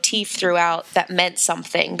a motif throughout that meant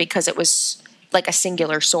something because it was like a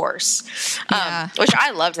singular source, which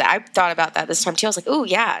I loved that. I thought about that this time too. I was like, "Ooh,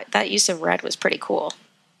 yeah, that use of red was pretty cool."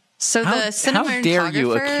 So how dare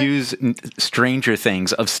you accuse Stranger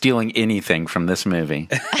Things of stealing anything from this movie?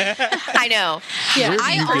 I know. Yeah,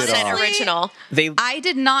 original. I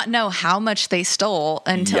did not know how much they stole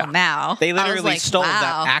until now. They literally stole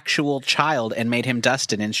that actual child and made him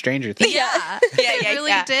Dustin in Stranger Things. They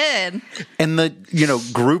really did. And the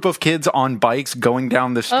group of kids on bikes going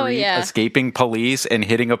down the street, escaping police and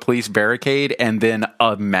hitting a police barricade, and then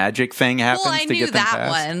a magic thing happens. Well, I knew that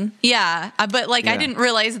one. Yeah, but like I didn't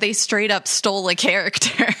realize they straight up stole a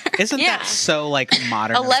character. Isn't that so like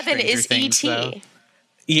modern? 11 is E.T.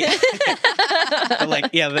 Yeah. But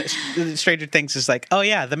like, the Stranger Things is like, oh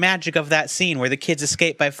yeah, the magic of that scene where the kids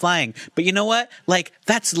escape by flying. But you know what? Like,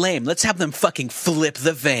 that's lame. Let's have them fucking flip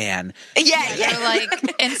the van. Yeah. They're like,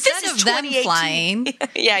 instead of them flying,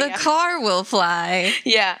 the car will fly.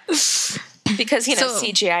 Yeah. Because,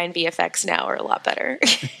 CGI and VFX now are a lot better.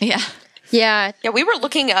 Yeah, we were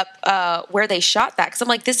looking up where they shot that because I'm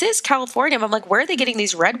like, this is California. I'm like, where are they getting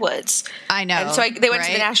these redwoods? I know. And so they went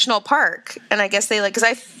to the national park, and I guess they because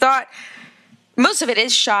I thought most of it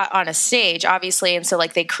is shot on a stage, obviously, and so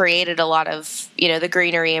like they created a lot of the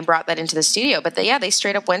greenery and brought that into the studio. But they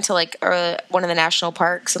straight up went to like one of the national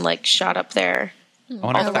parks and like shot up there. I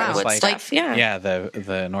wonder if that was like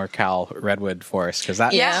the NorCal redwood forest, because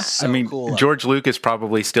that's so cool. George Lucas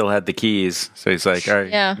probably still had the keys, so he's like, all right,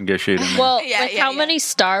 you can go shoot him. Well, with how many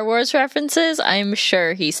Star Wars references, I'm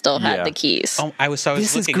sure he still had the keys. Oh, I was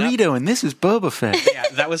this is Greedo and this is Boba Fett. Yeah,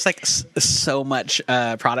 that was like so much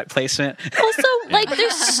product placement. Also, like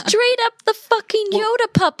there's straight up the fucking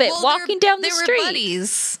Yoda puppet walking down the street. They were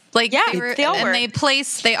buddies. Like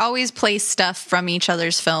they always place stuff from each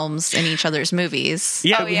other's films in each other's movies.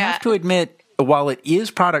 Yeah, we have to admit, while it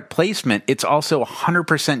is product placement, it's also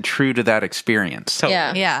 100% true to that experience.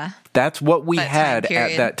 Totally. Yeah. That's what we had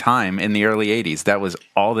at that time in the early 80s. That was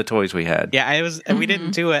all the toys we had. Yeah, we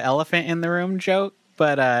didn't do an elephant in the room joke,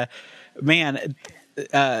 but man,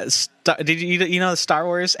 did you know Star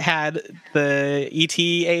Wars had the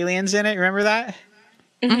E.T. aliens in it? Remember that?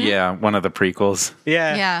 Mm-hmm. Yeah, one of the prequels.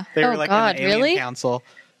 Yeah. They were like in the alien council.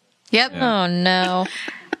 Yep. Yeah. Oh no.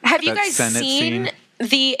 Have you guys seen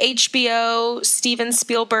the HBO Steven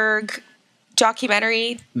Spielberg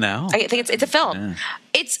documentary? No. I think it's a film. Yeah.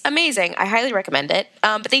 It's amazing. I highly recommend it.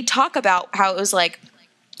 But they talk about how it was like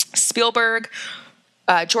Spielberg,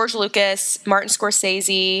 George Lucas, Martin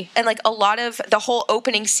Scorsese, and like a lot of the whole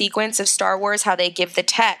opening sequence of Star Wars, how they give the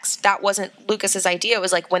text, that wasn't Lucas's idea. It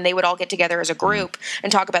was like when they would all get together as a group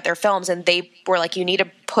and talk about their films, and they were like, you need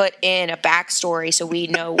to put in a backstory so we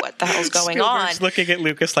know what the hell's going Spielberg's on. looking at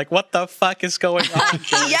Lucas like, what the fuck is going on?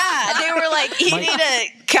 Yeah, they were like, you need to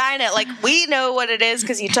kind of like, we know what it is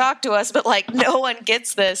because you talked to us, but like no one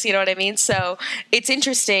gets this, you know what I mean? So it's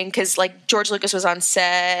interesting because like George Lucas was on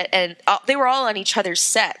set and they were all on each other's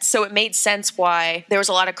sets, so it made sense why there was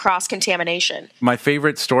a lot of cross-contamination. My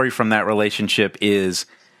favorite story from that relationship is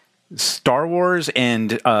Star Wars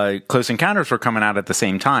and Close Encounters were coming out at the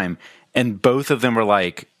same time, and both of them were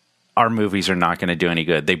like, our movies are not going to do any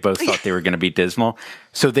good. They both thought they were going to be dismal.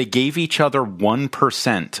 So they gave each other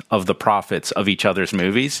 1% of the profits of each other's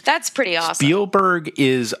movies. That's pretty awesome. Spielberg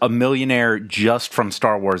is a millionaire just from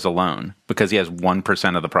Star Wars alone because he has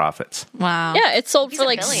 1% of the profits. Wow. Yeah, it sold for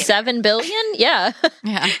like $7 billion. Yeah.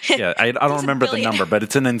 Yeah, I don't remember the number, but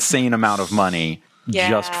it's an insane amount of money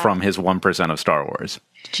just from his 1% of Star Wars.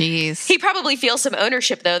 Jeez. He probably feels some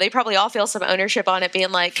ownership, though. They probably all feel some ownership on it,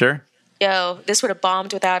 being like, sure. Yo, this would have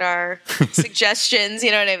bombed without our suggestions.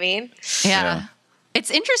 You know what I mean? Yeah.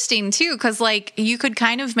 It's interesting, too, because, like, you could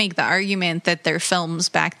kind of make the argument that their films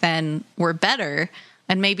back then were better,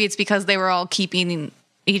 and maybe it's because they were all keeping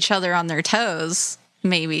each other on their toes,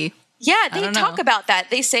 maybe. Yeah, they talk about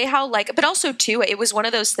that. They say how, like, but also, too, it was one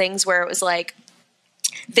of those things where it was like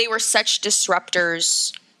they were such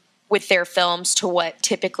disruptors with their films to what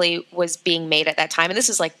typically was being made at that time. And this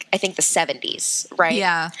is like, I think the 70s, right?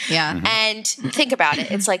 Yeah, yeah. Mm-hmm. And think about it.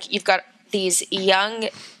 It's like you've got these young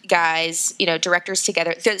guys, you know, directors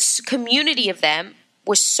together. This community of them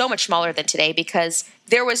was so much smaller than today because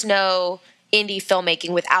there was no indie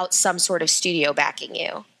filmmaking without some sort of studio backing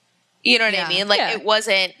you. You know what I mean? Like it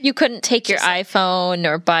wasn't... You couldn't take your iPhone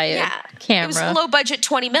or buy a camera. It was low budget,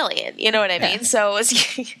 $20 million. You know what I mean? So it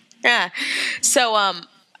was... So,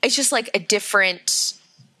 it's just like a different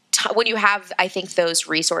when you have, I think, those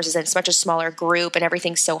resources and it's much a smaller group and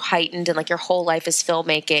everything's so heightened and like your whole life is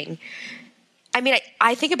filmmaking. I mean,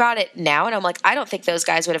 I think about it now and I'm like, I don't think those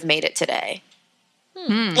guys would have made it today.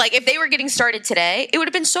 Like if they were getting started today, it would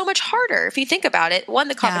have been so much harder. If you think about it, one,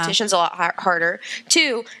 the competition's a lot harder.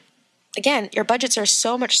 Two, again, your budgets are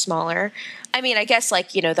so much smaller. I mean, I guess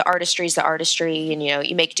like, you know, the artistry is the artistry and, you know,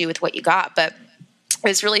 you make do with what you got, but it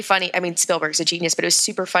was really funny. I mean, Spielberg's a genius, but it was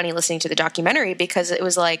super funny listening to the documentary because it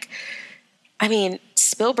was like, I mean,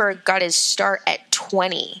 Spielberg got his start at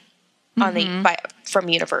 20 on from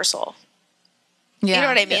Universal. Yeah. You know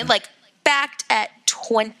what I mean? Like backed at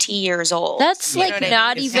 20 years old. That's like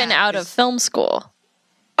not even out of film school.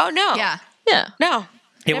 Oh no. Yeah. No.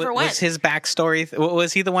 It was his backstory.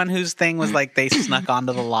 Was he the one whose thing was like they snuck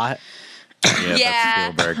onto the lot? Yeah.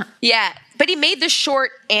 That's Spielberg. Yeah. But he made the short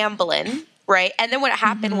Amblin. Right. And then what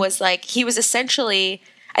happened was like he was essentially,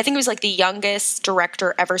 I think he was like the youngest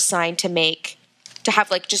director ever signed to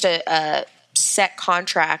have like just a set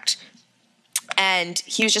contract. And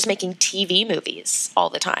he was just making TV movies all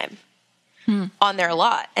the time on their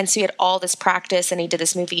lot. And so he had all this practice and he did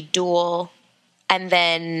this movie Duel. And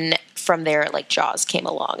then from there, like Jaws came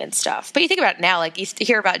along and stuff. But you think about it now, like you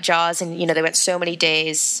hear about Jaws and, you know, they went so many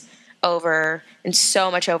days over and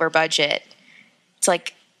so much over budget. It's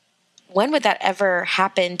like, when would that ever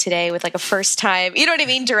happen today with like a first time, you know what I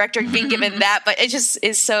mean, director being given that, but it just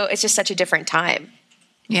is so, it's just such a different time.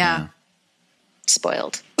 Yeah.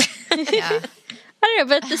 Spoiled. Yeah. I don't know,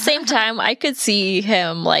 but at the same time, I could see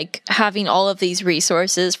him like having all of these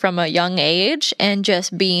resources from a young age and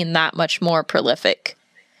just being that much more prolific.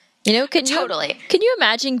 You know, can you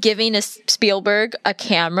imagine giving a Spielberg a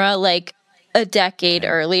camera like a decade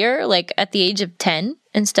earlier, like at the age of 10?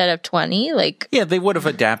 Instead of 20, like... Yeah, they would have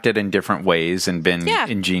adapted in different ways and been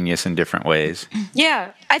ingenious in different ways.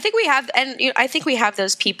 Yeah, I think we have, and you know, I think we have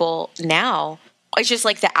those people now. It's just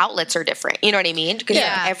like the outlets are different. You know what I mean? Because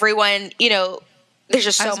everyone, you know, there's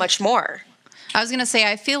just so much more. I was going to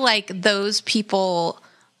say, I feel like those people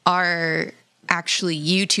are actually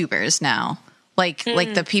YouTubers now. Like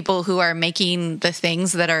the people who are making the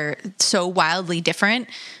things that are so wildly different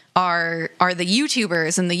are the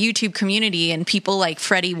YouTubers and the YouTube community and people like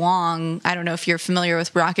Freddie Wong. I don't know if you're familiar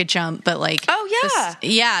with Rocket Jump, but like,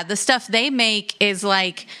 the stuff they make is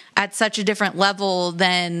like at such a different level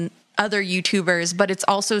than other YouTubers, but it's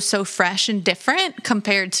also so fresh and different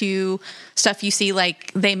compared to stuff you see.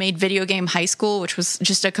 Like they made Video Game High School, which was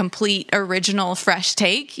just a complete original fresh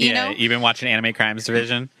take. You know, you've been watching Anime Crimes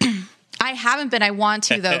Division. I haven't been. I want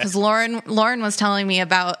to though, because Lauren was telling me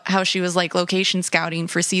about how she was like location scouting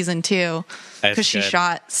for season 2 because she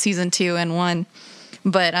shot season 2 and 1.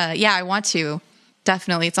 But yeah, I want to.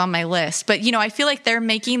 Definitely. It's on my list. But, I feel like they're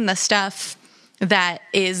making the stuff that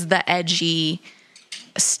is the edgy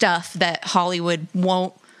stuff that Hollywood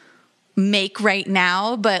won't make right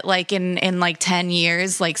now, but like in like 10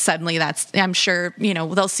 years, like suddenly I'm sure,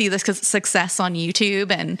 they'll see this success on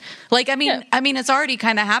YouTube. And like, I mean, it's already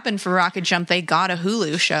kind of happened for Rocket Jump. They got a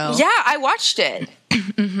Hulu show. Yeah, I watched it.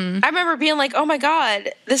 I remember being like, oh my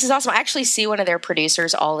God, this is awesome. I actually see one of their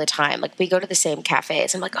producers all the time. Like, we go to the same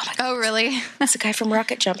cafes. I'm like, oh my God. Oh, really? That's the guy from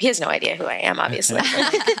Rocket Jump. He has no idea who I am, obviously.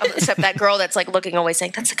 Except that girl that's like looking away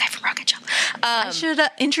saying, that's the guy from Rocket Jump. I should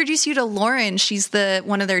introduce you to Lauren. She's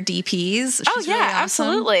one of their DPs. She's oh, yeah, really awesome.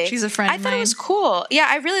 Absolutely. She's a friend of mine. I thought it was cool. Yeah,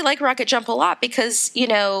 I really like Rocket Jump a lot because,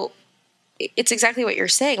 it's exactly what you're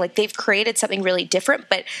saying. Like, they've created something really different,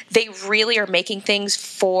 but they really are making things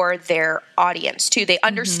for their audience too. They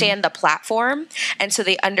understand the platform, and so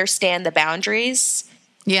they understand the boundaries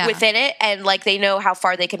within it, and like they know how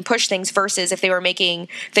far they can push things versus if they were making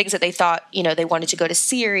things that they thought, they wanted to go to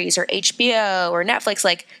series or HBO or Netflix,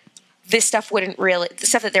 like this stuff the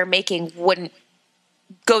stuff that they're making wouldn't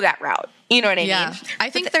go that route. You know what I mean? I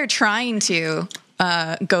think they're trying to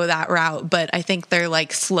go that route, but I think they're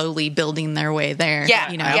like slowly building their way there.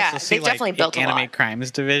 Yeah, they've definitely built a lot. Anime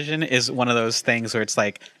Crimes division is one of those things where it's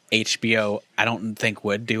like HBO, I don't think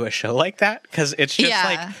would do a show like that because it's just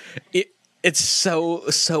like it's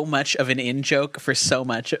so much of an in joke for so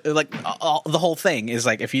much. Like the whole thing is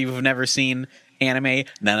like if you've never seen anime,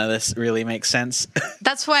 none of this really makes sense.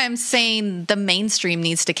 That's why I'm saying the mainstream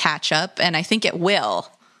needs to catch up, and I think it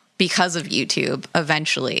will because of YouTube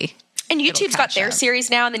eventually. And YouTube's got their series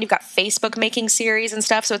now, and then you've got Facebook making series and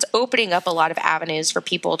stuff. So it's opening up a lot of avenues for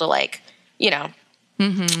people to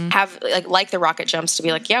have like the Rocket Jumps to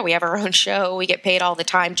be like, yeah, we have our own show. We get paid all the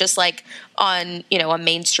time, just like on, a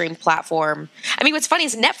mainstream platform. I mean, what's funny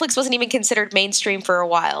is Netflix wasn't even considered mainstream for a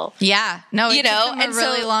while. Yeah. No, it took them a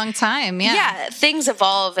really long time. Yeah. Yeah. Things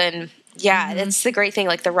evolve, and that's the great thing,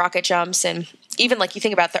 like the Rocket Jumps, and even like you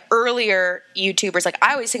think about the earlier YouTubers, like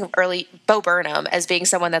I always think of early Bo Burnham as being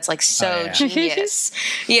someone that's like genius.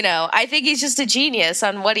 I think he's just a genius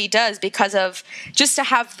on what he does because of just to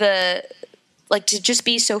have to just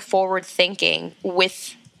be so forward thinking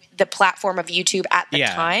with the platform of YouTube at the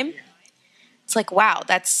time. It's like, wow,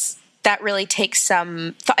 that really takes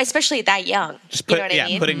some, especially that young. Just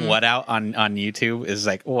putting what out on YouTube is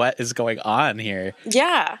like, what is going on here?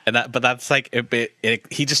 Yeah. And that's like,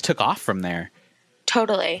 he just took off from there.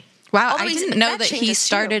 Totally. Wow, I didn't know that he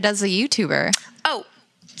started as a YouTuber. Oh,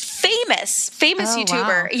 famous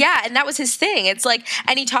YouTuber. Wow. Yeah, and that was his thing. It's like,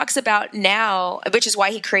 and he talks about now, which is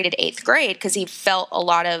why he created 8th grade, because he felt a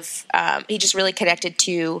lot of, he just really connected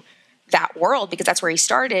to that world because that's where he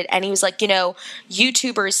started. And he was like,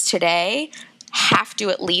 YouTubers today have to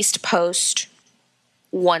at least post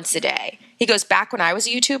once a day. He goes, back when I was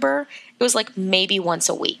a YouTuber, it was like maybe once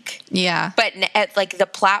a week. Yeah. But at like the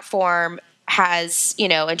platform has,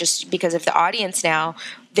 and just because of the audience now,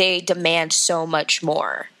 they demand so much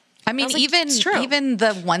more. I mean, even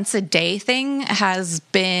the once a day thing has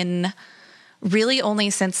been really only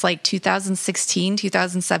since like 2016,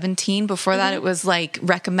 2017. Before that, it was like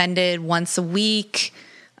recommended once a week.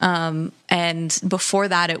 And before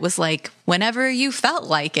that, it was like whenever you felt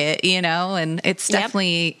like it, and it's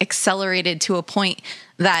definitely accelerated to a point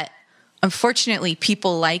that unfortunately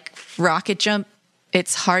people like Rocket Jump,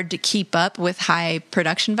 it's hard to keep up with high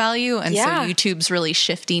production value. And so YouTube's really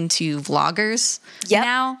shifting to vloggers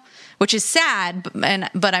now, which is sad.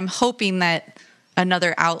 But I'm hoping that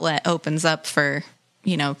another outlet opens up for,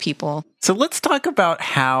 people. So let's talk about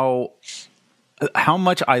how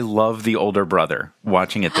much I love the older brother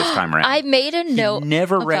watching it this time around. I made a note. He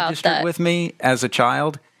never about registered that. with me as a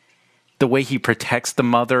child. The way he protects the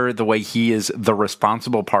mother, the way he is the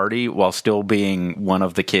responsible party while still being one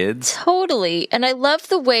of the kids. Totally. And I love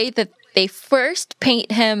the way that they first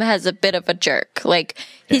paint him as a bit of a jerk. Like,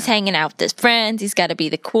 he's hanging out with his friends. He's got to be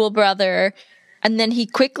the cool brother. And then he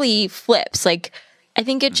quickly flips. Like, I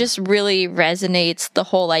think it just really resonates the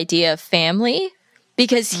whole idea of family.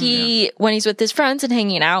 Because when he's with his friends and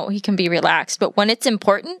hanging out, he can be relaxed. But when it's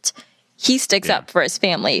important, he sticks up for his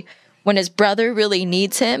family. When his brother really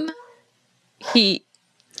needs him, he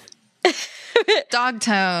dog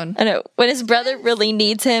tone. I know. When his brother really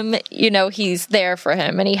needs him, he's there for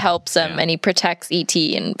him and he helps him and he protects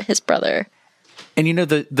E.T. and his brother. And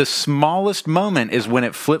the smallest moment is when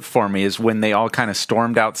it flipped for me, is when they all kind of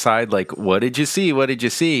stormed outside, like, what did you see? What did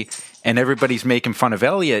you see? And everybody's making fun of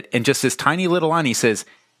Elliot. And just this tiny little line, he says,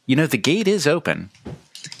 the gate is open.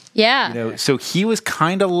 Yeah. You know, so he was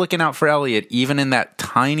kind of looking out for Elliot even in that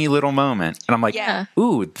tiny little moment. And I'm like,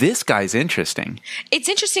 ooh, this guy's interesting. It's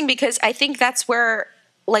interesting because I think that's where,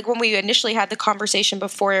 like, when we initially had the conversation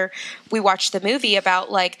before we watched the movie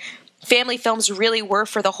about, like, family films really were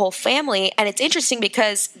for the whole family. And it's interesting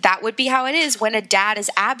because that would be how it is when a dad is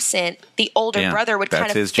absent. The older brother would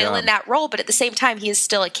kind of fill in that role, but at the same time, he is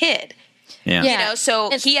still a kid. Yeah. You know, so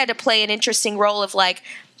he had to play an interesting role of, like,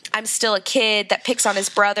 I'm still a kid that picks on his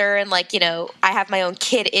brother and, like, you know, I have my own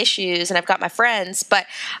kid issues and I've got my friends, but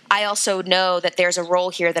I also know that there's a role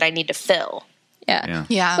here that I need to fill.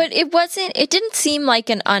 Yeah. But it didn't seem like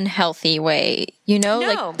an unhealthy way, you know? No.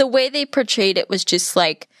 Like, the way they portrayed it was just,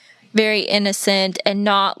 like, very innocent and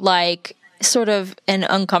not, like, sort of an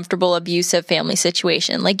uncomfortable, abusive family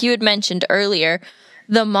situation. Like you had mentioned earlier,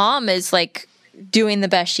 the mom is, like, doing the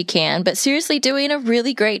best she can, but seriously doing a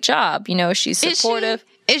really great job. You know, she's supportive.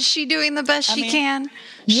 Is she doing the best she can?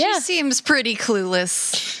 Yeah. She seems pretty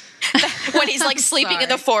clueless. When he's, like, sleeping in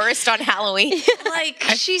the forest on Halloween. Like,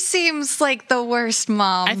 she seems like the worst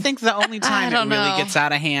mom. I think the only time it really gets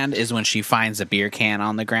out of hand is when she finds a beer can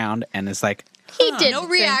on the ground and is like, he did no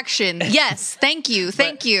reaction. Yes, thank you.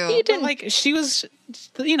 He didn't. Like, she was,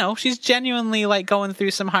 you know, she's genuinely, like, going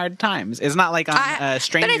through some hard times. It's not like on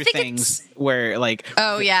Stranger Things where, like,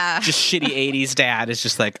 just shitty 80s dad is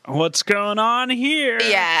just like, what's going on here?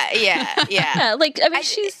 Yeah. Like, I mean,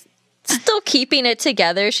 she's still keeping it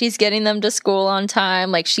together. She's getting them to school on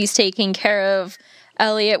time. Like, she's taking care of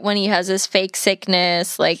Elliot when he has his fake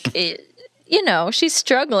sickness. Like, you know, she's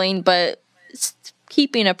struggling, but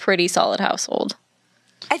keeping a pretty solid household.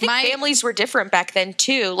 I think families were different back then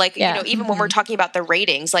too. Like, you know, even when we're talking about the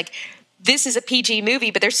ratings, like, this is a PG movie,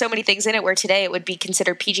 but there's so many things in it where today it would be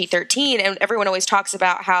considered PG-13. And everyone always talks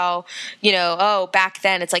about how, you know, back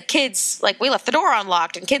then it's like kids, like, we left the door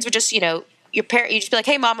unlocked and kids would just, you know, you just be like,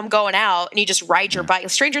 hey, Mom, I'm going out. And you just ride your bike.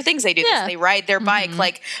 Stranger Things, they do this. They ride their bike,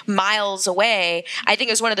 like, miles away. I think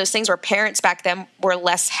it was one of those things where parents back then were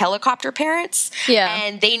less helicopter parents. Yeah.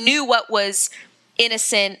 And they knew what was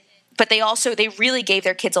innocent, but they really gave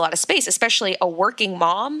their kids a lot of space, especially a working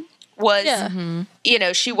mom was, you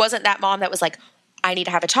know, she wasn't that mom that was like, I need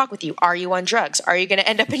to have a talk with you. Are you on drugs? Are you going to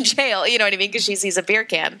end up in jail? You know what I mean? Because she sees a beer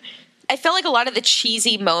can. I felt like a lot of the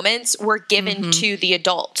cheesy moments were given to the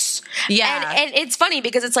adults. Yeah. And it's funny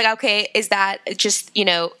because it's like, okay, is that just, you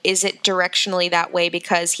know, is it directionally that way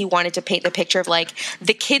because he wanted to paint the picture of, like,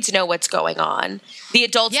 the kids know what's going on. The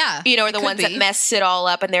adults, you know, are the ones that mess it all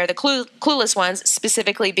up and they're the clueless ones,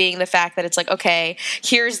 specifically being the fact that it's like, okay,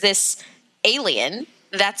 here's this alien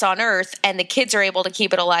that's on Earth and the kids are able to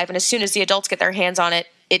keep it alive. And as soon as the adults get their hands on it,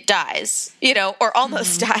 it dies, you know, or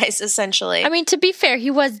almost dies, essentially. I mean, to be fair, he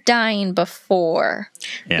was dying before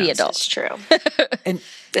the adults. That's true. And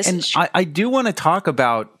I do want to talk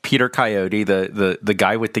about Peter Coyote, the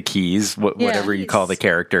guy with the keys, whatever you call the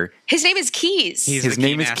character. His name is Keys. His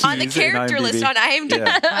name is Keys on the character list on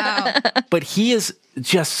IMDb. Wow. But he is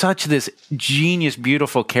just such this genius,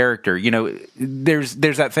 beautiful character. You know, there's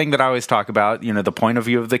that thing that I always talk about, you know, the point of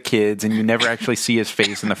view of the kids, and you never actually see his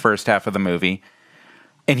face in the first half of the movie.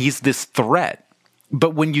 And he's this threat.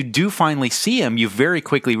 But when you do finally see him, you very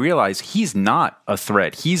quickly realize he's not a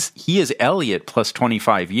threat. He is Elliot plus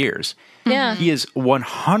 25 years. Yeah. He is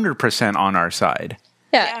 100% on our side.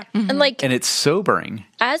 Yeah. And, like, and it's sobering.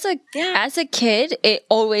 As a kid, it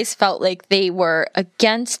always felt like they were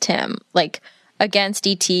against him, like against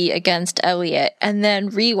E.T., against Elliot. And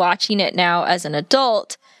then rewatching it now as an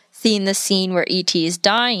adult, seeing the scene where E.T. is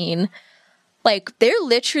dying, like, they're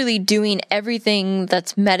literally doing everything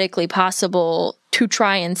that's medically possible to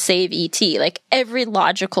try and save E.T. Like, every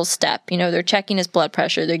logical step. You know, they're checking his blood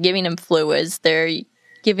pressure. They're giving him fluids. They're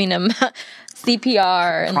giving him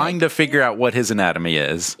CPR. And, trying to figure out what his anatomy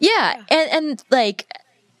is. Yeah. And, like,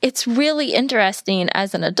 it's really interesting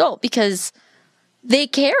as an adult because they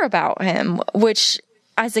care about him, which,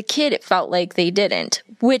 as a kid, it felt like they didn't.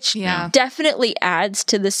 Which definitely adds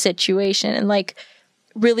to the situation and, like,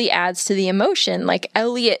 really adds to the emotion. Like,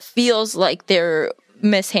 Elliot feels like they're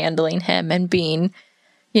mishandling him and being,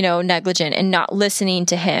 you know, negligent and not listening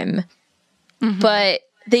to him. But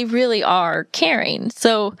they really are caring.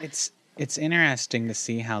 So it's interesting to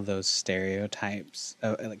see how those stereotypes,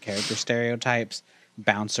 like character stereotypes,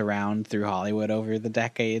 bounce around through Hollywood over the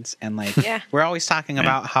decades. And, like, we're always talking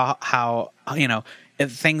about how you know,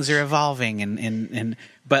 things are evolving and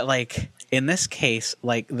but, like, in this case,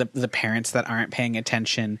 like, the parents that aren't paying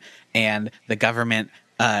attention and the government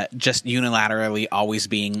just unilaterally always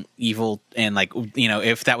being evil, and, like, you know,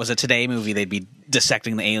 if that was a Today movie, they'd be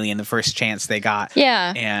dissecting the alien the first chance they got.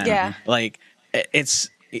 Yeah. And like, it's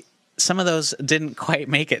some of those didn't quite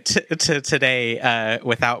make it to today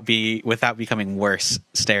without becoming worse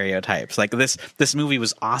stereotypes. Like this movie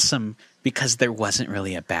was awesome because there wasn't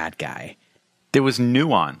really a bad guy. There was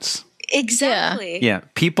nuance. Exactly. Yeah,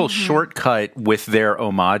 people shortcut with their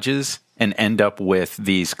homages and end up with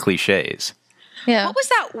these cliches. Yeah. What was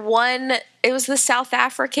that one? It was the South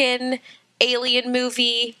African alien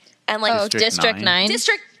movie. And like District 9.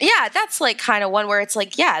 Yeah, that's like kind of one where it's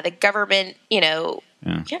like, yeah, the government, yeah,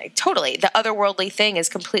 totally. The otherworldly thing is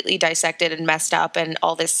completely dissected and messed up and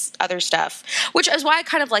all this other stuff, which is why I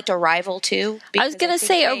kind of liked Arrival too. I was going to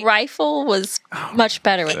say Arrival was much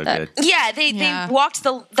better with that. Good. Yeah, they walked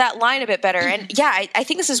that line a bit better. And yeah, I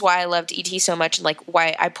think this is why I loved E.T. so much and like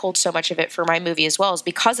why I pulled so much of it for my movie as well, is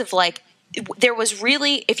because of like, there was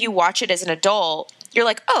really, if you watch it as an adult, you're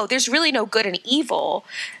like, oh, there's really no good and evil.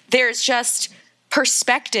 There's just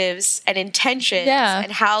perspectives and intentions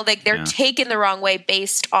and how they're taken the wrong way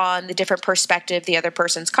based on the different perspective the other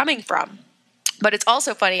person's coming from. But it's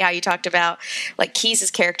also funny how you talked about like Keyes'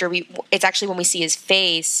 character. It's actually when we see his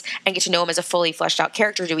face and get to know him as a fully fleshed out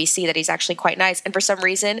character, do we see that he's actually quite nice. And for some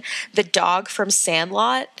reason, the dog from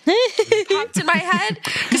Sandlot popped in my head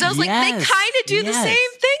because I was like, they kind of do the same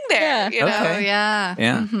thing there. You know? Okay. Yeah.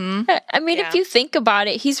 Mm-hmm. I mean, if you think about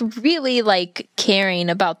it, he's really like caring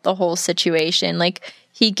about the whole situation. Like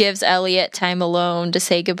he gives Elliot time alone to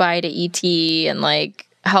say goodbye to E.T. and like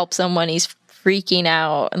helps him when he's freaking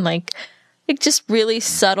out and like just really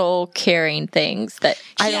subtle, caring things that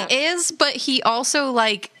but he also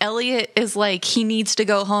like Elliot is like he needs to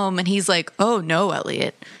go home, and he's like, oh no,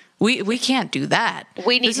 Elliot, we can't do that.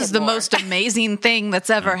 This is the most amazing thing that's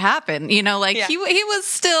ever happened. You know, like he was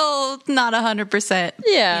still not 100%.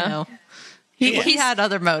 Yeah, you know, he had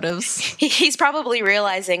other motives. He's probably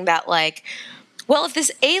realizing that like, well, if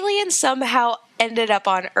this alien somehow ended up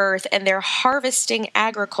on Earth and they're harvesting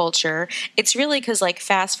agriculture, it's really because like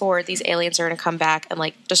fast forward, these aliens are going to come back and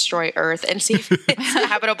like destroy Earth and see if it's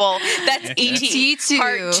habitable. That's E.T.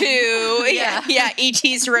 Part 2. Yeah,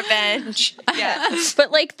 E.T.'s revenge. Yeah.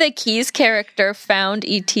 But like the Keyes character found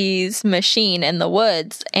E.T.'s machine in the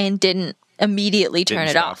woods and didn't immediately turn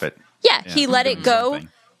it off. Yeah, he let it go.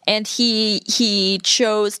 And he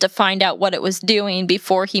chose to find out what it was doing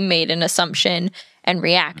before he made an assumption and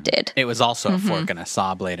reacted. It was also a fork and a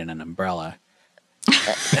saw blade and an umbrella.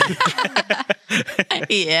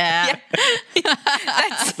 Yeah.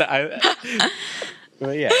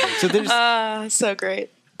 So there's so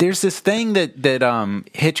great. There's this thing that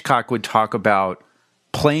Hitchcock would talk about,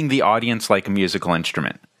 playing the audience like a musical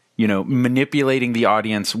instrument. You know, manipulating the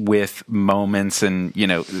audience with moments and, you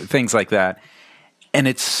know, things like that. And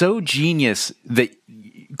it's so genius that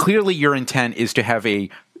clearly your intent is to have a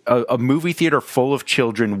movie theater full of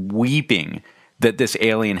children weeping that this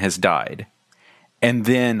alien has died. And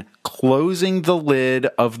then closing the lid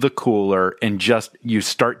of the cooler and just you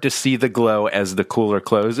start to see the glow as the cooler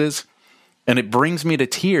closes. And it brings me to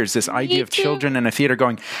tears, this idea of children in a theater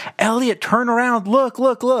going, Elliot, turn around, look,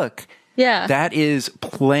 look, look. Yeah. That is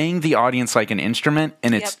playing the audience like an instrument,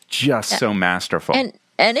 and it's just so masterful.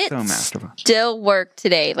 And it still worked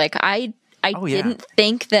today. Like I didn't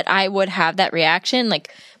think that I would have that reaction.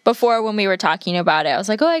 Like before when we were talking about it, I was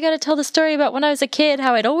like, oh, I got to tell the story about when I was a kid,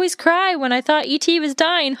 how I'd always cry when I thought E.T. was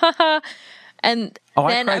dying. Haha. And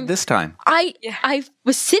I cried this time. I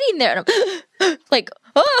was sitting there and I'm like,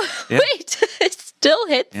 wait, it still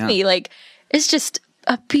hits me. Like it's just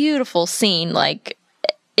a beautiful scene. Like,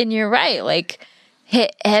 and you're right. Like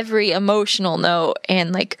hit every emotional note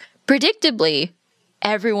and like predictably,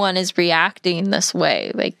 everyone is reacting this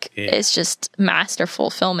way. Like it's just masterful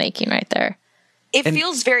filmmaking right there. It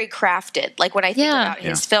feels very crafted. Like when I think about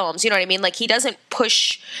his films, you know what I mean? Like he doesn't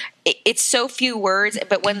push, it's so few words,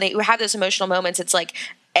 but when they have those emotional moments, it's like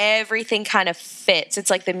everything kind of fits. It's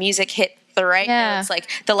like the music hit the right notes, like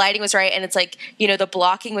the lighting was right, and it's like, you know, the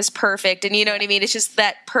blocking was perfect, and you know what I mean? It's just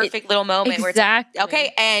that perfect little moment where it's like,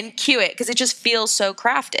 okay, and cue it, because it just feels so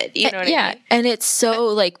crafted. You know what I mean? And it's so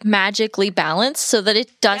like magically balanced so that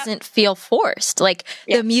it doesn't feel forced. Like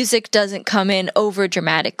the music doesn't come in over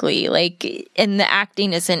dramatically, like, and the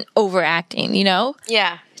acting isn't overacting, you know?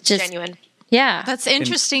 Yeah, it's just genuine. Yeah. That's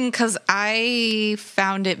interesting because I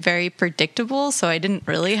found it very predictable, so I didn't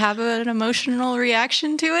really have an emotional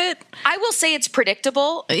reaction to it. I will say it's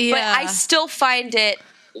predictable, but I still find it,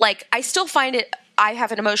 I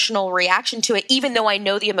have an emotional reaction to it, even though I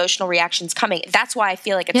know the emotional reaction's coming. That's why I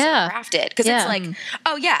feel like it's so crafted, because it's like,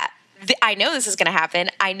 oh yeah, I know this is going to happen.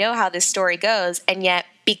 I know how this story goes, and yet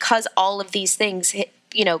because all of these things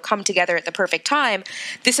come together at the perfect time,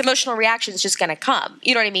 this emotional reaction is just going to come.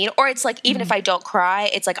 You know what I mean? Or it's like, even if I don't cry,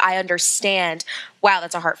 it's like, I understand, wow,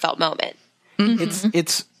 that's a heartfelt moment.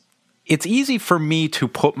 It's easy for me to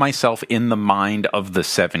put myself in the mind of the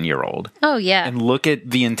 7-year-old. Oh, yeah. And look at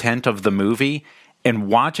the intent of the movie, and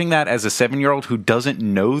watching that as a 7-year-old who doesn't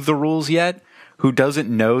know the rules yet, who doesn't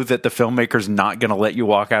know that the filmmaker's not going to let you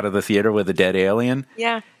walk out of the theater with a dead alien.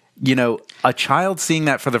 Yeah. A child seeing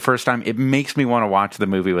that for the first time, it makes me want to watch the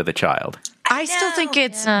movie with a child. I still think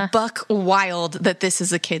it's buck wild that this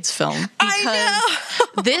is a kid's film, because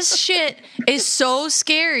this shit is so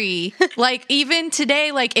scary. Like, even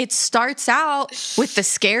today, like, it starts out with the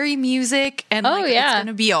scary music, and it's going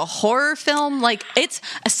to be a horror film. Like, it's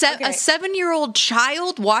a 7-year-old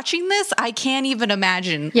child watching this. I can't even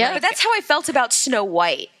imagine. Yeah, but that's how I felt about Snow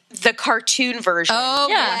White, the cartoon version. Oh,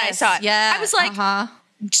 yeah, when I saw it. Yeah, I was like,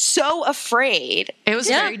 so afraid. It was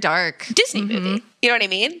very dark. Disney movie. You know what I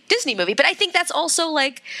mean? Disney movie. But I think that's also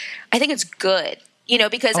like, I think it's good,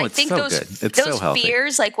 because I think those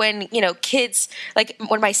fears, like when, kids, like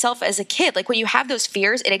when myself as a kid, like when you have those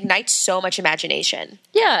fears, it ignites so much imagination.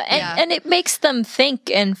 Yeah. And it makes them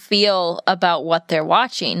think and feel about what they're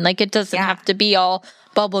watching. Like, it doesn't have to be all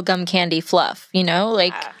bubblegum candy fluff,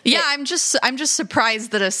 like I'm just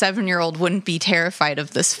surprised that a 7-year-old wouldn't be terrified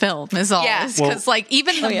of this film is all. Because like,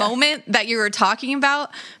 even the moment that you were talking about,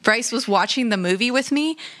 Bryce was watching the movie with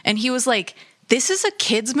me and he was like, this is a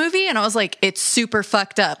kid's movie, and I was like, it's super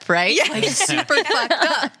fucked up, right? Like, super fucked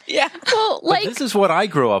up. Well, like, but this is what I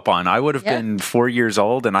grew up on. I would have been 4 years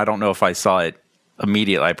old, and I don't know if I saw it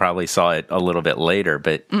immediately. I probably saw it a little bit later,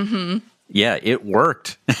 but it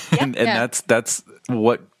worked. and that's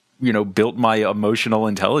what, built my emotional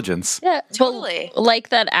intelligence. Yeah, totally. Well, like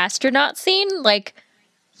that astronaut scene, like,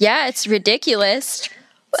 it's ridiculous.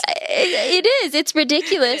 It is. It's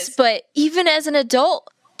ridiculous. But even as an adult,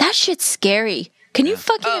 that shit's scary. Can you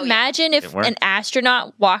fucking imagine if an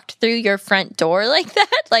astronaut walked through your front door like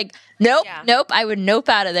that? Like, nope. I would nope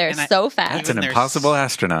out of there so fast. That's an impossible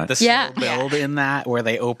astronaut. The slow build in that, where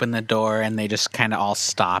they open the door and they just kind of all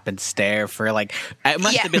stop and stare for like, it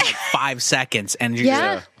must have been like 5 seconds. And you're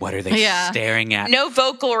just, what are they staring at? No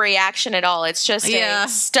vocal reaction at all. It's just a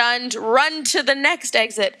stunned, run to the next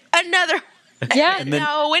exit. Another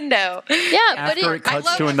no window. Yeah, after it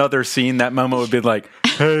cuts to another scene, that moment would be like,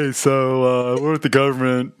 hey, so we're with the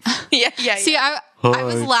government. See, I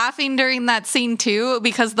was laughing during that scene too,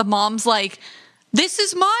 because the mom's like, this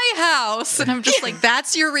is my house. And I'm just like,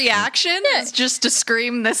 that's your reaction? It's just to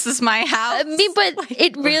scream, this is my house? I mean, but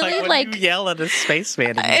it really, like you yell at a spaceman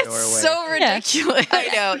in the doorway. It's so ridiculous. I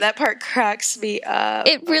know, that part cracks me up.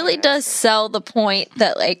 It really does sell the point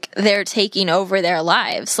that, like, they're taking over their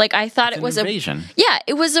lives. Like, I thought it was an invasion.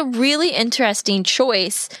 It was a really interesting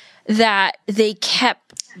choice that they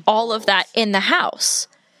kept all of that in the house.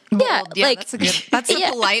 Like, that's a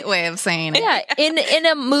polite way of saying it. In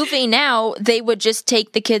a movie now, they would just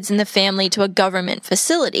take the kids and the family to a government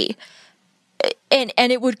facility, and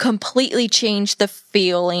it would completely change the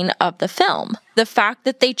feeling of the film. The fact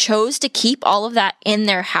that they chose to keep all of that in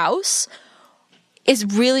their house is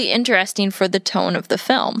really interesting for the tone of the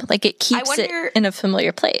film. Like, it keeps it in a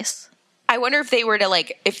familiar place. I wonder if they were to,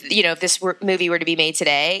 like, if this movie were to be made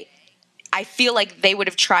today, I feel like they would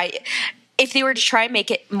have tried. If they were to try and make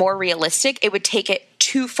it more realistic, it would take it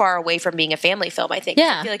too far away from being a family film, I think.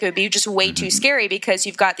 I feel like it would be just way too scary, because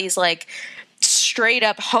you've got these, like, straight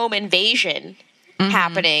up home invasion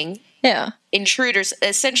happening. Intruders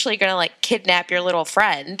essentially going to, like, kidnap your little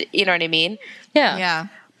friend. You know what I mean?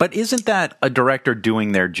 But isn't that a director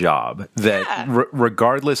doing their job? That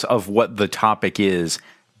regardless of what the topic is,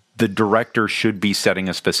 the director should be setting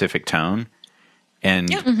a specific tone.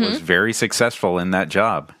 And was very successful in that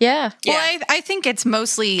job. Well, I think it's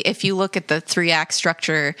mostly, if you look at the 3-act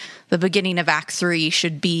structure, the beginning of Act 3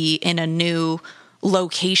 should be in a new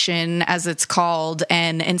location, as it's called.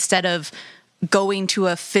 And instead of going to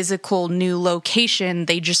a physical new location,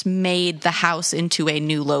 they just made the house into a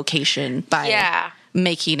new location by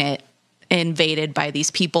making it invaded by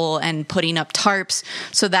these people and putting up tarps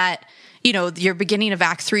so that, your beginning of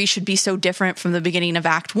Act 3 should be so different from the beginning of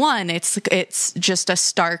Act 1. It's just a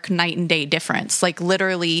stark night and day difference. Like,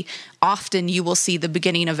 literally, often you will see the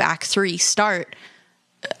beginning of Act 3 start.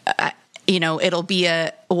 We'll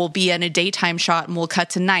be in a daytime shot and we'll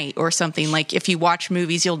cut to night or something. Like, if you watch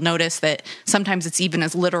movies, you'll notice that sometimes it's even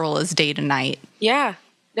as literal as day to night. Yeah.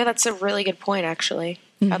 No, that's a really good point, actually,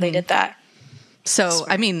 how they did that. So,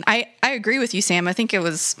 I mean, I agree with you, Sam. I think it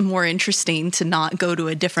was more interesting to not go to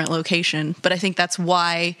a different location. But I think that's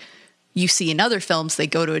why you see in other films they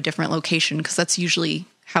go to a different location, because that's usually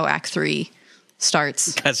how Act 3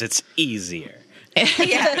 starts. Because it's easier.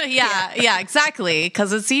 yeah, exactly.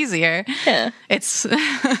 Because it's easier. Yeah. It's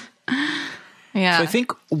yeah. So I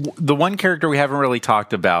think the one character we haven't really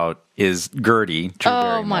talked about is Gertie. Drew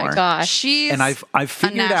Oh my Barrymore. gosh. She's And I've a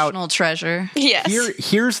figured out national treasure. Yes.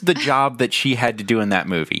 here's the job that she had to do in that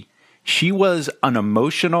movie. She was an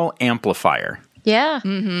emotional amplifier. Yeah.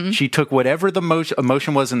 She took whatever the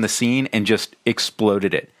emotion was in the scene and just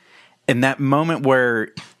exploded it. And that moment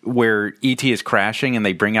where E.T. is crashing and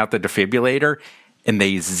they bring out the defibrillator and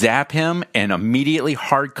they zap him and immediately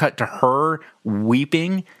hard cut to her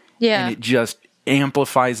weeping. Yeah. And it just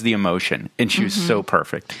amplifies the emotion. And she was so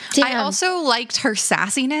perfect. Damn. I also liked her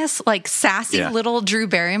sassiness. Like, sassy little Drew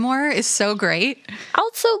Barrymore is so great.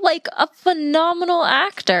 Also, like, a phenomenal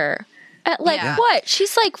actor. At like what?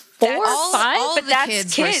 She's like 4 or 5. All but the that's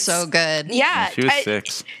kids were kids. so good. Yeah. She was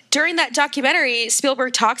 6. During that documentary,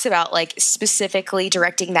 Spielberg talks about like specifically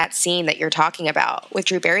directing that scene that you're talking about with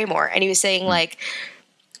Drew Barrymore. And he was saying like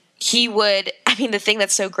he would, I mean, the thing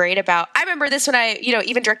that's so great about, I remember this when I,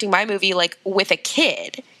 even directing my movie, like with a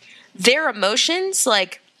kid, their emotions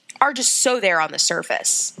like are just so there on the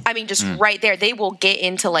surface. I mean, just right there. They will get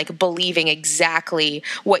into like believing exactly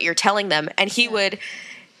what you're telling them. And he would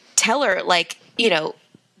tell her like,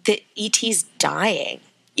 that E.T.'s dying,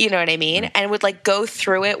 you know what I mean? And would like go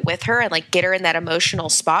through it with her and like get her in that emotional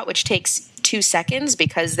spot, which takes 2 seconds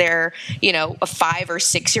because they're, a 5 or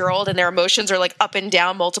 6 year old and their emotions are like up and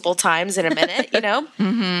down multiple times in a minute,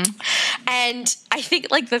 And I think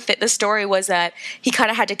like the story was that he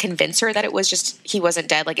kind of had to convince her that it was just, he wasn't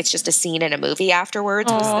dead. Like it's just a scene in a movie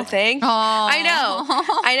afterwards was the thing. I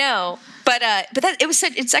know. But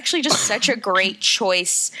it's actually just such a great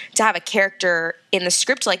choice to have a character in the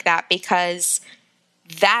script like that, because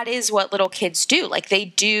that is what little kids do. Like they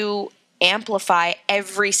do amplify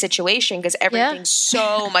every situation because everything's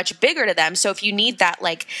so much bigger to them. So if you need that,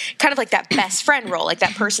 like kind of like that best friend role, like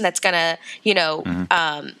that person that's gonna,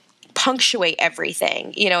 punctuate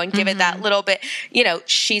everything, and give it that little bit,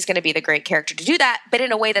 she's going to be the great character to do that, but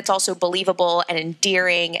in a way that's also believable and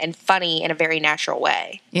endearing and funny in a very natural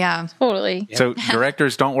way. Yeah. Totally. So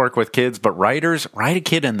directors don't work with kids, but writers, write a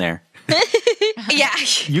kid in there. Yeah.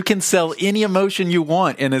 You can sell any emotion you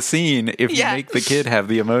want in a scene if you make the kid have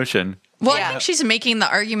the emotion. Well, I think she's making the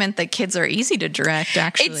argument that kids are easy to direct,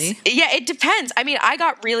 actually. It depends. I mean, I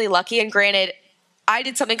got really lucky, and granted, I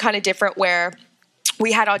did something kind of different where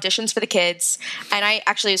we had auditions for the kids, and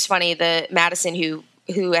it was funny, the Madison who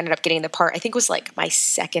ended up getting the part, I think was like my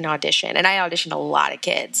second audition, and I auditioned a lot of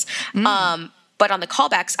kids. But on the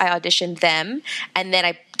callbacks, I auditioned them, and then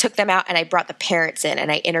I took them out and I brought the parents in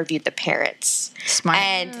and I interviewed the parents. Smart.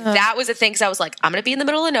 And that was the thing, because I was like, I'm going to be in the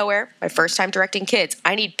middle of nowhere, my first time directing kids.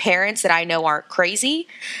 I need parents that I know aren't crazy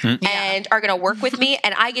and are going to work with me,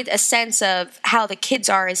 and I get a sense of how the kids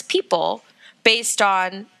are as people based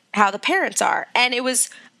on how the parents are. And it was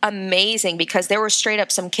amazing because there were straight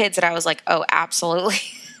up some kids that I was like, oh, absolutely.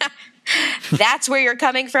 That's where you're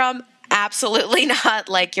coming from? Absolutely not.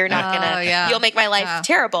 Like, you're not gonna, you'll make my life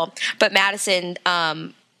terrible. But Madison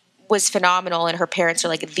was phenomenal, and her parents are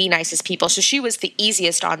like the nicest people. So she was the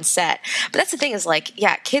easiest on set. But that's the thing is like,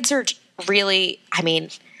 kids are really, I mean,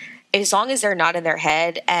 as long as they're not in their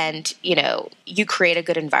head and, you create a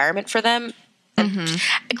good environment for them.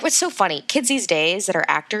 What's so funny, kids these days that are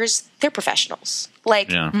actors, they're professionals. Like,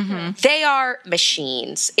 they are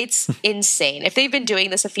machines. It's insane. If they've been doing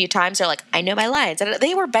this a few times, they're like, I know my lines. And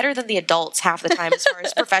they were better than the adults half the time as far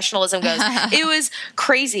as professionalism goes. It was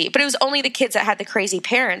crazy. But it was only the kids that had the crazy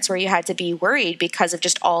parents where you had to be worried because of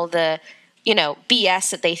just all the, BS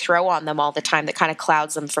that they throw on them all the time that kind of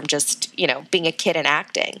clouds them from just, being a kid and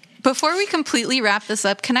acting. Before we completely wrap this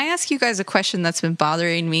up, can I ask you guys a question that's been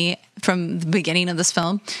bothering me from the beginning of this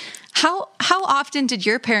film? How often did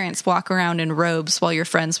your parents walk around in robes while your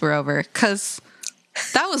friends were over? Because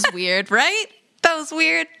that was weird, right? That was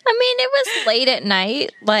weird. I mean, it was late at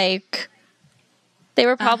night. Like, they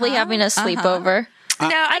were probably having a sleepover. No,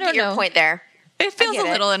 I get your point there. It feels a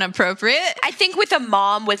little inappropriate. I think with a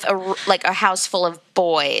mom with a house full of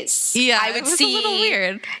boys, I would see a little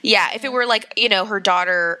weird. Yeah, if it were like, her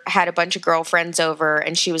daughter had a bunch of girlfriends over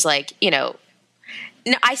and she was like, no,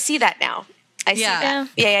 I see that now. I see that.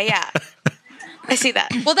 Yeah. I see that.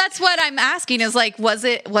 Well, that's what I'm asking is like, was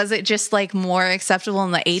it just like more acceptable in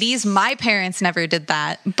the 80s? My parents never did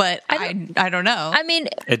that, but I don't know. I mean,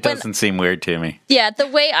 it doesn't seem weird to me. Yeah, the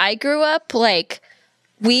way I grew up, like,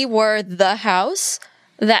 we were the house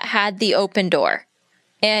that had the open door.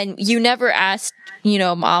 And you never asked,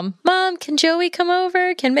 Mom, can Joey come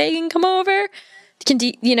over? Can Megan come over?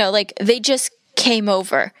 Like, they just came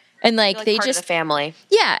over. And like You're, they part just of the family.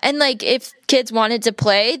 Yeah, and like if kids wanted to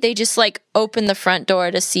play, they just like opened the front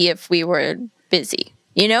door to see if we were busy.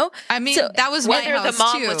 You know? I mean, that was my house whether the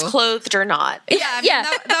mom too. was clothed or not. Yeah, I mean,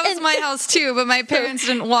 that was my house too, but my parents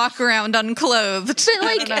didn't walk around unclothed.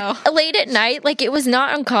 But like late at night, like it was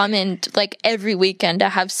not uncommon to, like every weekend to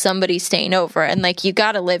have somebody staying over, and like you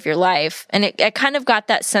got to live your life. And I kind of got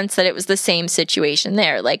that sense that it was the same situation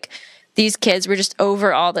there. Like these kids were just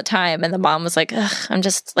over all the time, and the mom was like, ugh, I'm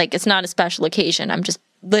just like, it's not a special occasion. I'm just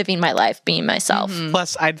living my life, being myself. Mm-hmm.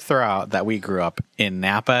 Plus, I'd throw out that we grew up in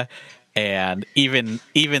Napa. And even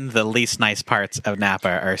the least nice parts of Napa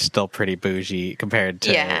are still pretty bougie compared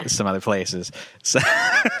to some other places. So,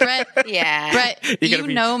 Bret, Bret, you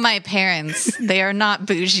know my parents. They are not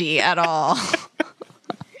bougie at all.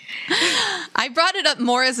 I brought it up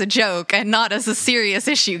more as a joke and not as a serious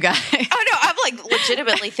issue, guys. Oh, no, I'm like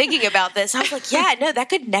legitimately thinking about this. I was like, yeah, no, that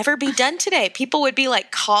could never be done today. People would be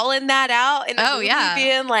like calling that out in the movie,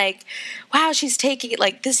 being like, wow, she's taking it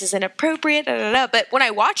like this is inappropriate. But when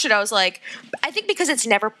I watched it, I was like, I think because it's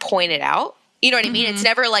never pointed out. You know what I mean? It's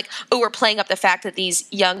never like, oh, we're playing up the fact that these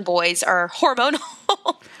young boys are hormonal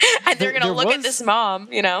and they're going to look at this mom,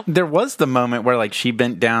 you know? There was the moment where like she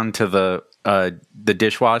bent down to the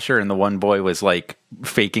dishwasher and the one boy was like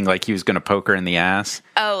faking like he was going to poke her in the ass.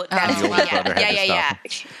 Oh, that's yeah.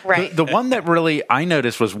 Right. The one that really I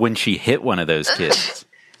noticed was when she hit one of those kids.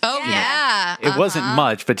 Oh, yeah. It wasn't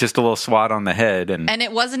much, but just a little swat on the head. And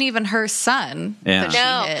it wasn't even her son. Yeah.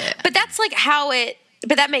 That she hit. But that's like how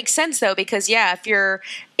but that makes sense though, because if you're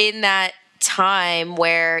in that time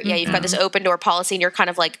where you've got this open door policy and you're kind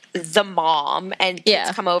of like the mom and kids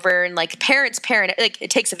come over and like parent, like it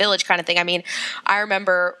takes a village kind of thing. I mean, I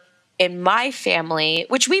remember in my family,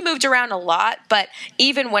 which we moved around a lot, but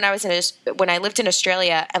even when I lived in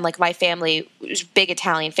Australia and like my family was a big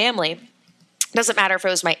Italian family, doesn't matter if it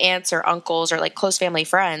was my aunts or uncles or like close family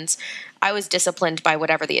friends, I was disciplined by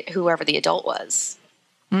whoever the adult was.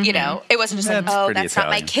 You know, it wasn't just like, oh, that's Italian.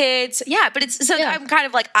 Not my kids. Yeah, but I'm kind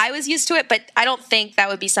of like, I was used to it, but I don't think that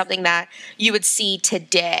would be something that you would see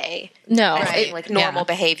today. No. As like normal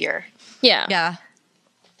behavior. Yeah. Yeah.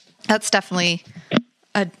 That's definitely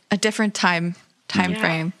a different time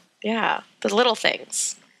frame. Yeah. The little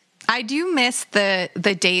things. I do miss the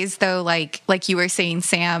days though, like you were saying,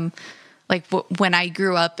 Sam, like when I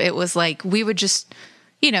grew up, it was like, we would just,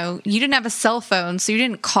 you know, you didn't have a cell phone, so you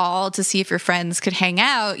didn't call to see if your friends could hang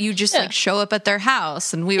out. You just like show up at their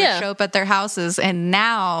house, and we would show up at their houses. And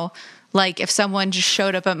now, like, if someone just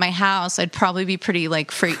showed up at my house, I'd probably be pretty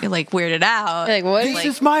like weirded out. Like, what? This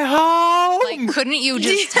is my home. Like, couldn't you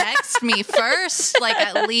just text me first? Like,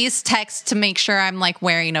 at least text to make sure I'm like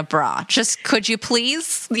wearing a bra. Just could you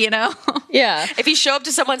please? You know? Yeah. If you show up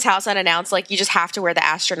to someone's house unannounced, like you just have to wear the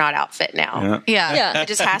astronaut outfit now. Yeah. It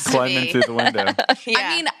just has to Climbing be. through the window.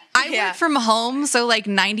 I mean, I work from home, so like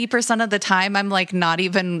 90% of the time I'm like not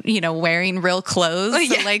even, you know, wearing real clothes.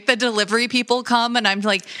 So like the delivery people come and I'm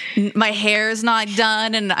like, my hair's not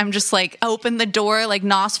done, and I'm just like open the door like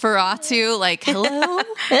Nosferatu, like hello.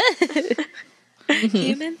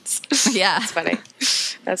 Humans. Yeah.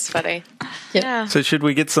 That's funny. Yeah. So should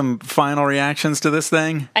we get some final reactions to this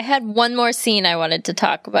thing? I had one more scene I wanted to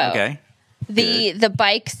talk about. Okay. The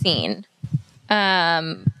bike scene.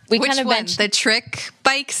 We Which kind of one? mentioned The trick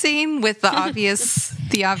bike scene with the obvious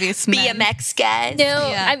men? BMX guys.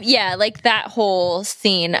 No, like that whole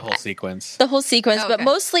scene. The whole sequence. But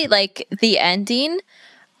mostly like the ending.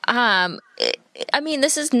 I mean,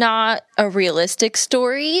 this is not a realistic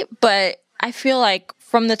story, but I feel like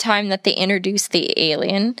from the time that they introduced the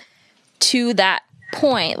alien to that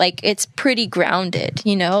point, like it's pretty grounded,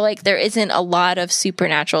 you know, like there isn't a lot of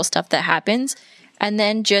supernatural stuff that happens. And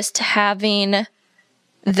then just having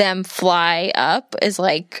them fly up is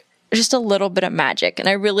like just a little bit of magic. And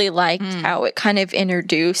I really liked how it kind of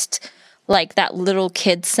introduced like that little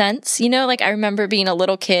kid sense, you know, like I remember being a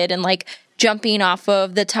little kid and like jumping off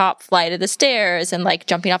of the top flight of the stairs and like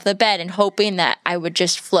jumping off the bed and hoping that I would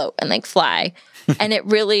just float and like fly. And it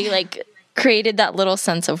really like created that little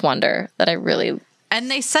sense of wonder that I really. And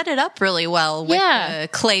they set it up really well with the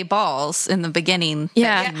clay balls in the beginning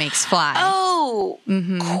that he makes fly. Oh,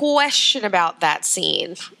 question about that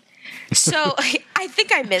scene. So I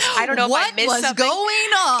think I missed. I don't know if I missed something. What was going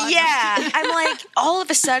on? Yeah, I'm like, all of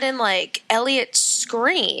a sudden, like Elliot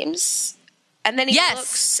screams, and then he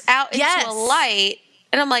looks out into a light,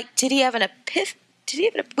 and I'm like, did he have an epiphany?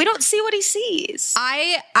 We don't see what he sees.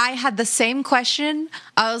 I had the same question.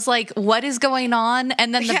 I was like, what is going on?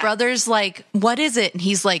 And then the brother's like, what is it? And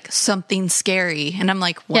he's like, something scary. And I'm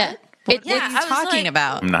like, what? Yeah. What are you talking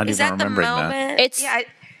about? I'm not even remembering that.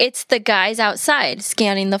 it's the guys outside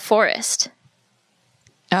scanning the forest.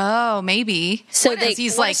 Oh, maybe. So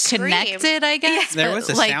he's like connected, I guess. There was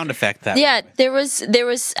a sound effect that. Yeah, there was.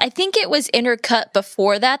 I think it was intercut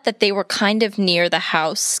before that they were kind of near the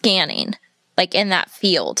house scanning, like in that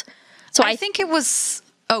field. So I think it was.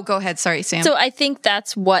 Oh, go ahead. Sorry, Sam. So I think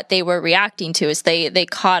that's what they were reacting to, is they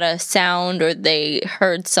caught a sound or they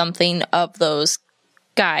heard something of those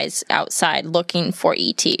guys outside looking for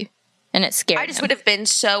ET, and it scared them. I just would have been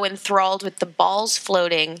so enthralled with the balls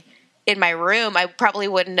floating in my room, I probably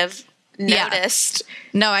wouldn't have noticed.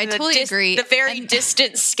 No, I totally agree. The very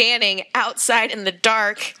distant scanning outside in the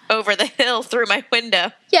dark over the hill through my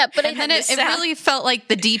window. Yeah, but then it really felt like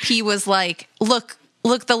the DP was like, look,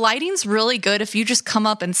 the lighting's really good if you just come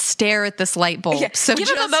up and stare at this light bulb. Yeah, so give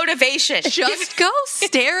him a motivation. Just go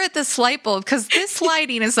stare at this light bulb because this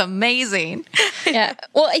lighting is amazing. Yeah.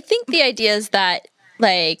 Well, I think the idea is that,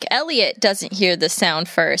 like, Elliot doesn't hear the sound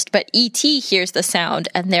first, but E.T. hears the sound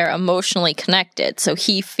and they're emotionally connected. So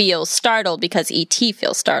he feels startled because E.T.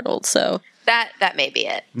 feels startled. So that may be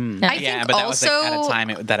it. I Yeah, think but that also, was like at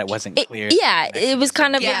a time that it wasn't clear. It was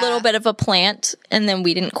kind of a little bit of a plant, and then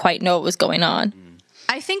we didn't quite know what was going on.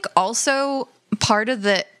 I think also part of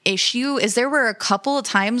the issue is there were a couple of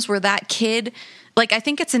times where that kid, like, I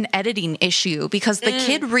think it's an editing issue because the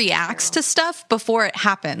kid reacts to stuff before it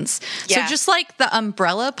happens. Yeah. So just like the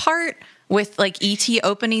umbrella part with like E.T.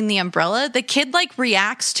 opening the umbrella, the kid like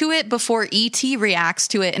reacts to it before E.T. reacts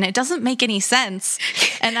to it, and it doesn't make any sense.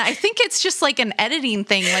 And I think it's just like an editing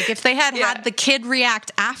thing. Like if they had the kid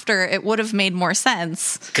react after, it would have made more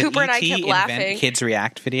sense. Did Cooper and I kept laughing. Invent kids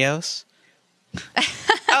react videos?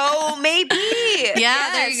 Oh, maybe. Yeah,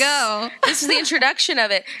 there you go. This is the introduction of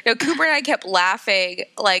it. You know, Cooper and I kept laughing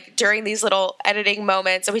like during these little editing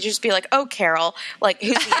moments, and we'd just be like, "Oh, Carol, like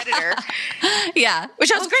who's the editor?" Yeah,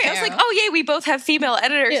 which was great. Carol. I was like, "Oh, yay, we both have female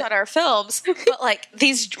editors on our films." But like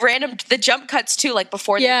these the jump cuts too, like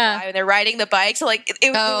before they fly and they're riding the bikes, so, like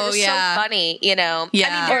it was so funny, you know.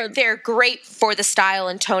 Yeah, I mean, they're great for the style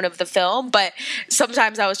and tone of the film, but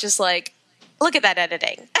sometimes I was just like, look at that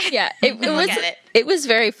editing. Yeah, it was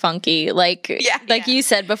very funky. Like you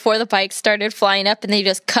said, before the bikes started flying up and they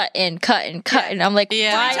just cut and I'm like,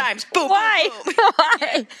 why? 3 times. Boom, why? Boom, boom.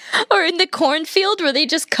 Why? Or in the cornfield where they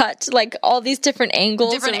just cut like all these different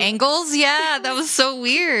angles. Angles? Yeah, that was so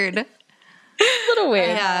weird. A little weird.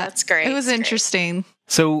 Yeah, that's great. It was interesting.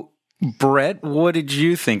 So, Bret, what did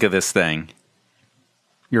you think of this thing?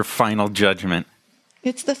 Your final judgment.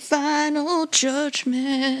 It's the final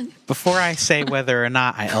judgment. Before I say whether or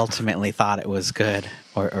not I ultimately thought it was good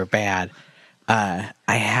or bad, I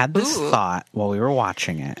had this thought while we were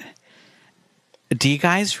watching it. Do you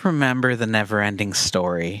guys remember the Never-Ending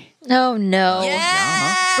Story? Oh, no.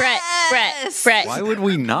 Yes! Bret. Why would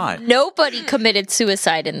we not? Nobody committed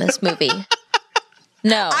suicide in this movie.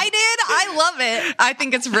 No. I did. I love it. I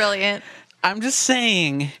think it's brilliant. I'm just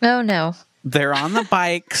saying. Oh, no. They're on the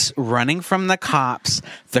bikes, running from the cops.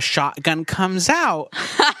 The shotgun comes out.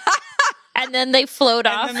 And then they float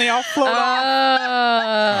off. And then they all float off.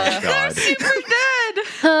 Oh, God. They're super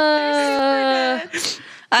dead.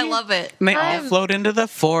 I love it. And they all float into the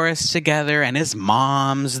forest together, and his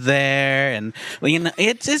mom's there. And, you know,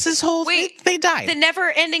 it's this whole... Wait, they died. The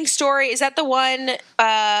Never-Ending Story, is that the one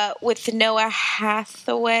with Noah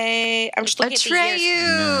Hathaway? I'm just looking at the years.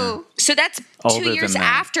 No. So that's Older 2 years than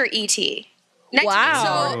that. after E.T.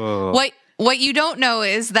 Wow. So what you don't know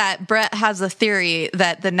is that Bret has a theory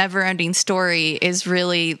that the Never-Ending Story is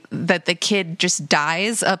really that the kid just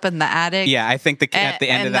dies up in the attic. Yeah, I think at the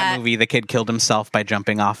end of that movie, the kid killed himself by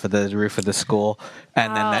jumping off of the roof of the school,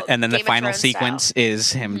 and then the final sequence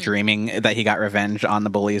is him dreaming that he got revenge on the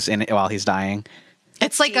bullies while he's dying.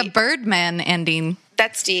 It's like a Birdman ending.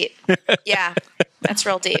 That's deep. Yeah, that's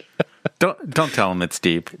real deep. Don't tell him it's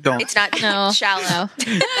deep. It's not deep. No. It's shallow.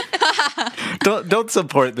 Don't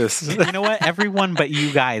support this. You know what? Everyone but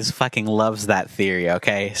you guys fucking loves that theory,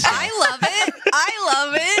 okay? So. I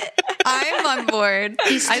love it. I'm on board.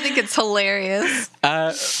 I think it's hilarious.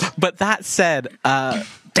 But that said,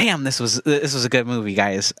 damn, this was a good movie,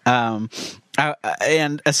 guys. And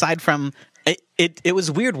aside from it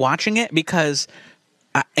was weird watching it because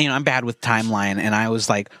I'm bad with timeline, and I was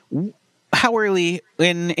like, how early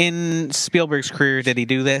in Spielberg's career did he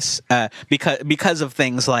do this? Because of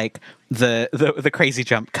things like the crazy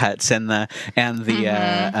jump cuts and the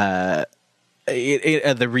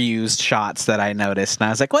reused shots that I noticed, and I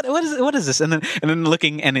was like, what is this? And then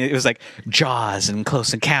looking, and it was like Jaws and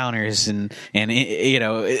Close Encounters and you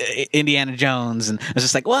know, Indiana Jones, and I was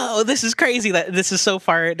just like, whoa, this is crazy that this is so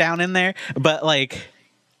far down in there, but like.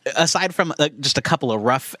 aside from just a couple of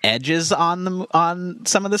rough edges on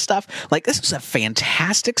some of the stuff, like this was a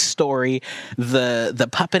fantastic story. The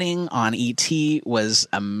puppeting on E.T. was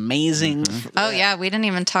amazing. Oh yeah, we didn't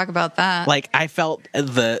even talk about that. Like I felt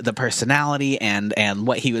the personality and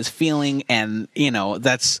what he was feeling, and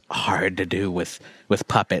that's hard to do with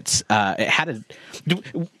puppets. It had a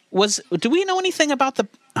do we know anything about the?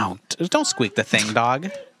 Oh, don't squeak the thing, dog.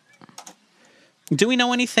 Do we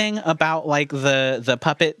know anything about like the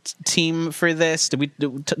puppet team for this? Did we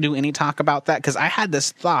do any talk about that? Because I had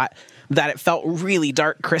this thought that it felt really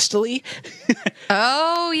Dark Crystal-y.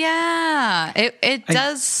 Oh yeah, it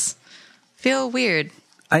does feel weird.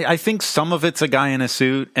 I think some of it's a guy in a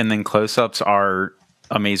suit, and then close-ups are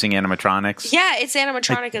amazing animatronics. Yeah, it's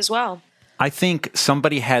animatronic as well. I think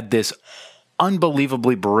somebody had this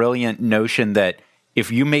unbelievably brilliant notion that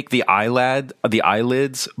if you make the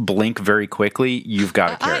eyelids blink very quickly, you've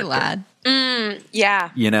got a character.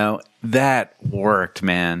 Yeah. That worked,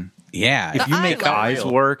 man. Yeah. If you make the eyes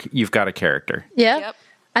work, you've got a character. Yeah. Yep.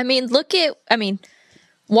 I mean,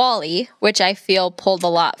 Wall-E, which I feel pulled a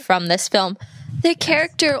lot from this film, the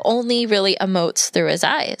character only really emotes through his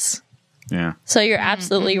eyes. Yeah. So you're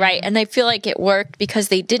absolutely right. And I feel like it worked because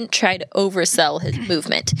they didn't try to oversell his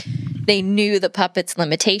movement. They knew the puppet's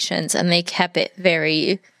limitations and they kept it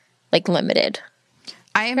very, limited.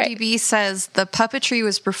 IMDb says the puppetry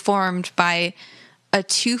was performed by a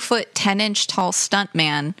 2-foot 10-inch tall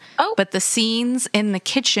stuntman, but the scenes in the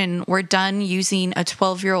kitchen were done using a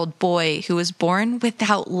 12-year-old boy who was born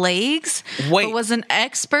without legs, but was an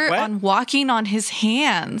expert on walking on his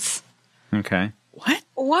hands. Okay. What?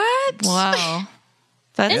 Wow.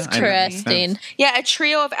 That's interesting. Yeah, a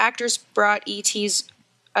trio of actors brought E.T.'s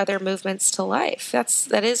other movements to life.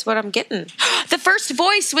 That is what I'm getting. The first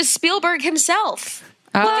voice was Spielberg himself.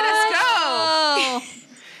 Look at us go.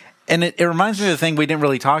 And it reminds me of the thing we didn't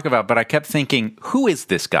really talk about, but I kept thinking, who is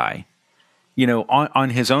this guy? On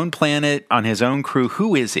his own planet, on his own crew,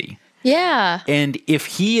 who is he? Yeah. And if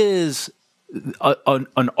he is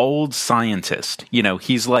an old scientist,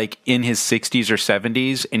 he's like in his 60s or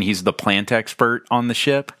 70s, and he's the plant expert on the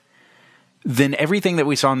ship, then everything that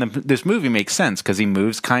we saw in this movie makes sense because he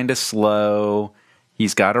moves kind of slow.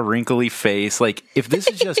 He's got a wrinkly face. Like, if this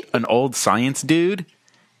is just an old science dude,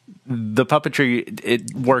 the puppetry,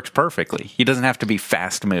 it works perfectly. He doesn't have to be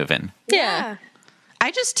fast moving. Yeah. I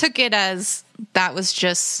just took it as that was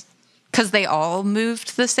just because they all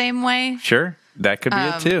moved the same way. Sure. That could be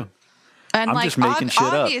it too. And I'm just making shit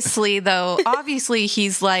up. Obviously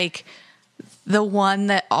he's like the one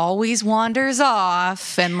that always wanders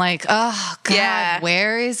off and oh God,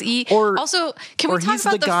 where is he? Or also, can we talk he's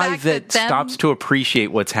about the guy fact that stops to appreciate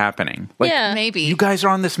what's happening? Maybe you guys are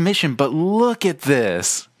on this mission, but look at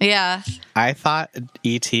this. Yeah, I thought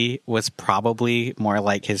E.T. was probably more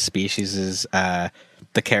like his species is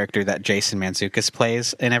the character that Jason Mantzoukas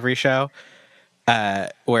plays in every show,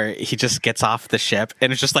 where he just gets off the ship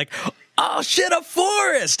and it's just like, oh shit, a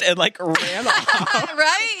forest, and ran off.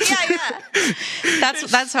 Right? Yeah.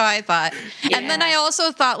 That's how I thought. Yeah. And then I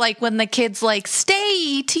also thought when the kid's stay,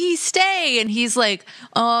 E.T., stay, and he's like,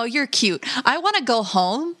 oh, you're cute. I want to go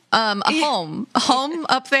home. Home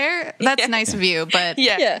up there. That's nice of you, but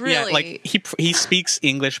really, he speaks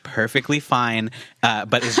English perfectly fine,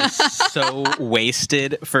 but is just so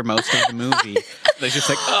wasted for most of the movie. They're just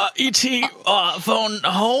like, E.T., phone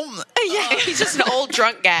home. Yeah, he's just an old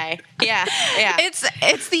drunk guy. Yeah.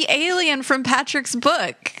 It's the alien from Patrick's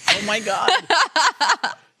book. Oh my God.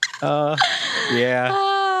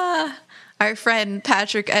 Yeah. Our friend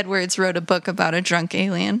Patrick Edwards wrote a book about a drunk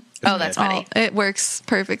alien. Oh, that's funny. It works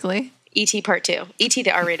perfectly. E.T. Part 2. E.T.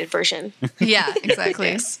 the R-rated version. Yeah,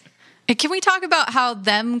 exactly. And can we talk about how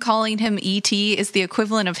them calling him E.T. is the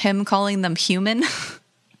equivalent of him calling them human?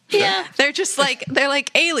 Yeah. They're just they're like,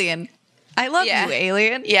 alien. I love you,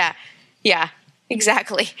 alien. Yeah,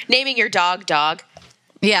 exactly. Naming your dog.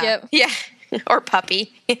 Yeah. Yep. Yeah. Or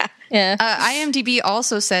puppy. Yeah. IMDb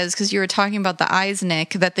also says, because you were talking about the eyes,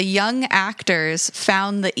 Nick, that the young actors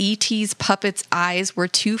found the E.T.'s puppet's eyes were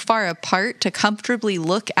too far apart to comfortably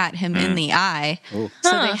look at him in the eye. Ooh.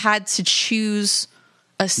 So they had to choose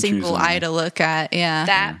a single eye to look at. Yeah.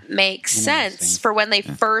 That makes sense for when the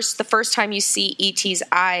first time you see E.T.'s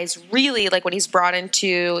eyes, really when he's brought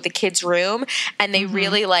into the kid's room and they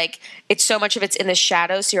really it's so much of it's in the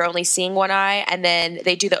shadow. So you're only seeing one eye. And then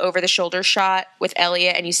they do the over the shoulder shot with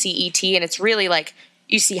Elliot and you see E.T. and it's really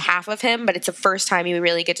you see half of him, but it's the first time you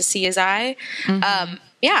really get to see his eye.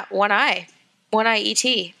 One eye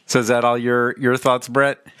E.T. So is that all your thoughts,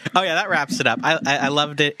 Bret? Oh yeah, that wraps it up. I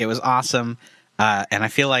loved it. It was awesome. And I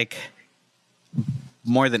feel like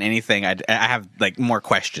more than anything, I have like more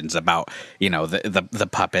questions about the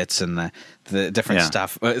puppets and the different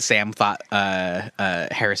stuff. Sam thought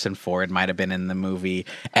Harrison Ford might have been in the movie.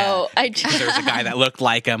 There was a guy that looked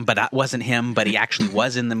like him, but that wasn't him. But he actually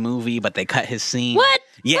was in the movie, but they cut his scene. What?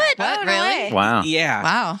 Yeah. What? Really? Wow. Yeah.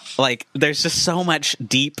 Wow. Like, there's just so much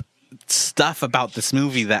deep stuff about this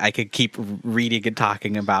movie that I could keep reading and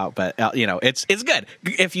talking about, but it's good.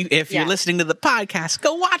 If you're listening to the podcast,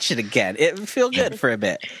 go watch it again. It feel good for a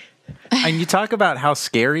bit. And you talk about how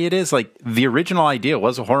scary it is. Like, the original idea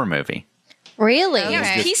was a horror movie. Really?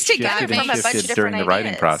 Yeah, pieced together from a bunch of different during the ideas.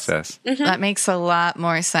 writing process. Mm-hmm. That makes a lot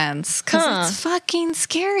more sense because it's fucking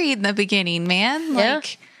scary in the beginning, man.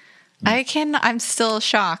 Like, I'm still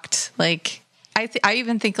shocked. Like, I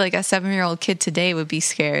even think like a 7-year-old kid today would be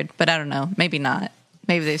scared, but I don't know. Maybe not.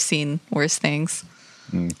 Maybe they've seen worse things.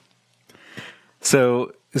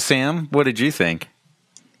 So, Sam, what did you think?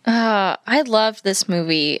 I loved this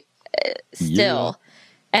movie still.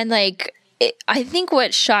 And like, I think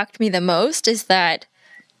what shocked me the most is that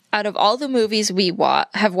out of all the movies we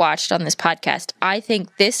have watched on this podcast, I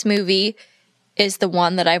think this movie is the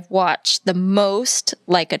one that I've watched the most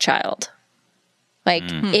like a child. Like,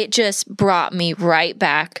 it just brought me right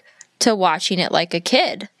back to watching it like a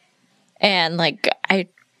kid. And, like, I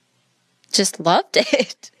just loved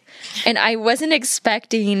it. And I wasn't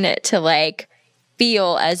expecting to, like,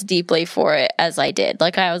 feel as deeply for it as I did.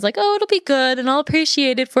 Like, I was like, oh, it'll be good, and I'll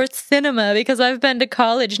appreciate it for its cinema because I've been to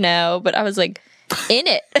college now. But I was, like, in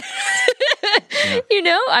it.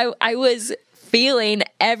 I was feeling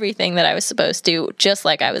everything that I was supposed to, just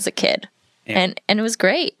like I was a kid. And it was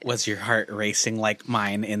great. Was your heart racing like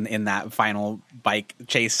mine in that final bike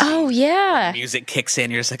chase? Oh, yeah. Music kicks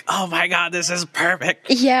in. You're just like, oh, my God, this is perfect.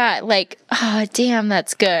 Yeah, like, oh, damn,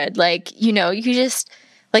 that's good. Like, you just,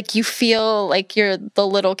 like, you feel like you're the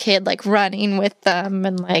little kid, like, running with them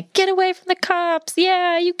and, like, get away from the cops.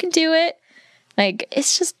 Yeah, you can do it. Like,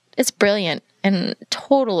 it's brilliant and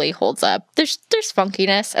totally holds up. There's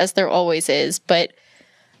funkiness, as there always is, but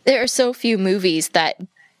there are so few movies that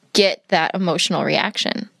get that emotional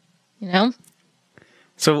reaction,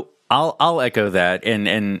 So I'll echo that,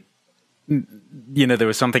 and there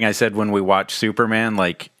was something I said when we watched Superman.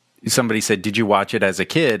 Like, somebody said, "Did you watch it as a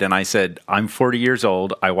kid?" And I said, "I'm 40 years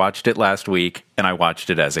old. I watched it last week, and I watched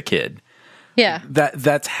it as a kid." Yeah,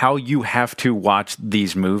 that's how you have to watch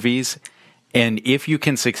these movies. And if you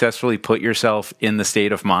can successfully put yourself in the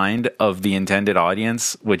state of mind of the intended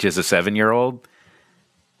audience, which is a 7-year-old.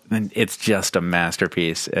 And it's just a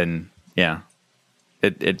masterpiece, and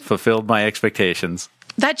it fulfilled my expectations.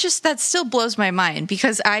 That still blows my mind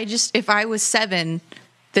because if I was 7,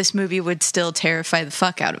 this movie would still terrify the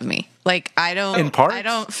fuck out of me. Like, I don't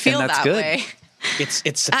feel that way. It's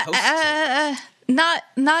supposed to.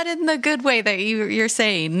 Not in the good way that you're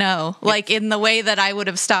saying. No, like in the way that I would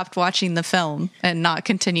have stopped watching the film and not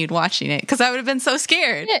continued watching it because I would have been so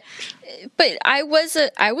scared. Yeah. But I was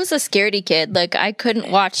a scaredy kid. Like, I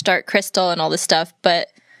couldn't watch Dark Crystal and all this stuff. But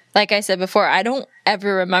like I said before, I don't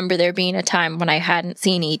ever remember there being a time when I hadn't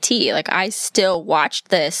seen E.T. Like, I still watched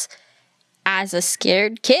this as a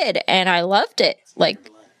scared kid, and I loved it. Like,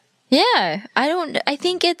 yeah, I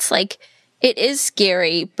think it's like, it is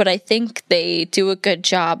scary, but I think they do a good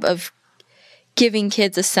job of giving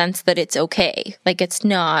kids a sense that it's okay. Like, it's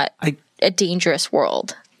not a dangerous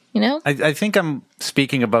world, I think I'm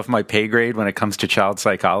speaking above my pay grade when it comes to child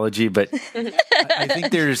psychology, but I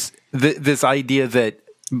think there's this idea that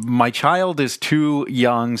my child is too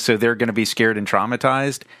young, so they're going to be scared and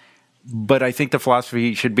traumatized. But I think the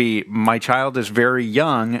philosophy should be, my child is very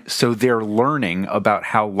young, so they're learning about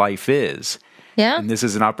how life is. Yeah. And this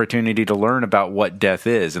is an opportunity to learn about what death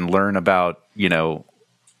is and learn about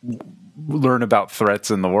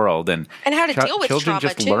threats in the world and how to deal with children trauma,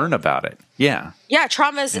 just too. learn about it. Yeah. Yeah,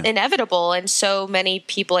 trauma is inevitable, and so many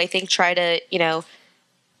people, I think, try to,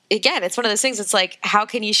 again, it's one of those things. It's like, how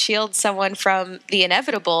can you shield someone from the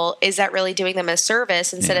inevitable? Is that really doing them a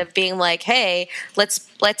service instead of being like, hey,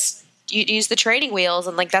 let's use the training wheels?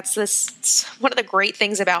 And like, that's one of the great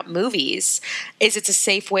things about movies is it's a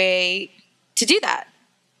safe way to do that,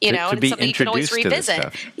 and it's something you can always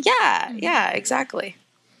revisit. Yeah, exactly.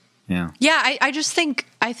 Yeah. Yeah, I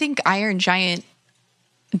think Iron Giant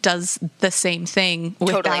does the same thing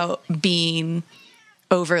without being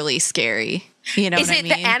overly scary. Is it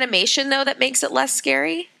the animation though that makes it less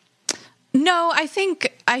scary? No, I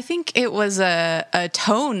think it was a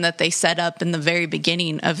tone that they set up in the very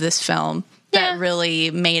beginning of this film that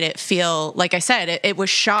really made it feel, like I said, it was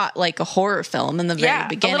shot like a horror film in the very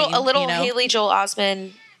beginning. A little Haley Joel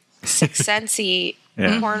Osment, Sixth Sense-y,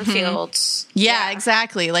 cornfields. Yeah,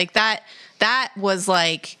 exactly. Like that that was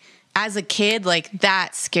like, as a kid, like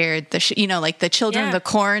that scared the like the children of the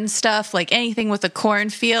corn stuff, like anything with a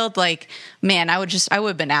cornfield, like, man, I would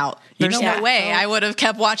have been out. There's no way I would have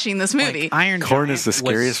kept watching this movie. Like, Iron Corn Giant is the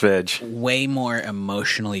scariest veg. Way more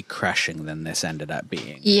emotionally crushing than this ended up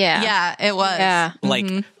being. Yeah, it was. Yeah.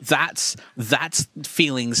 Like that's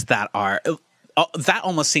feelings that are that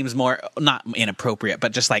almost seems more not inappropriate,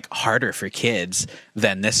 but just like harder for kids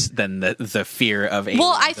than the fear of aliens.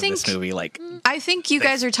 Well, I think this movie, like, I think you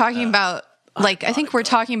guys are talking about like, I think we're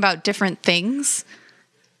talking about different things.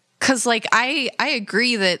 'Cause like I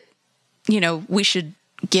agree that, you know, we should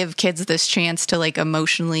give kids this chance to like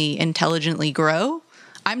emotionally intelligently grow.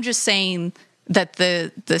 I'm just saying that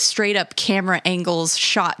the straight up camera angles,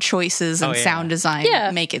 shot choices, and sound design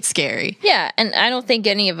make it scary. Yeah, and I don't think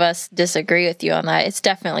any of us disagree with you on that. It's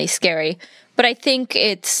definitely scary. But I think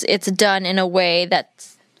it's done in a way that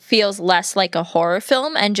feels less like a horror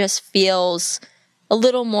film and just feels a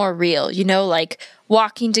little more real. You know, like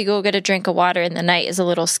walking to go get a drink of water in the night is a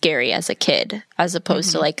little scary as a kid, as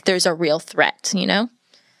opposed to like there's a real threat, you know?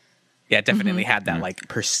 Yeah, it definitely had that like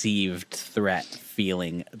perceived threat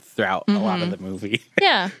feeling throughout a lot of the movie.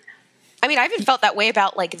 Yeah. I mean, I even felt that way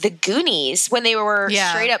about like the Goonies when they were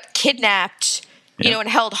straight up kidnapped, you know, and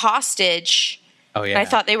held hostage. Oh yeah. And I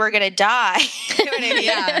thought they were going to die. You know what I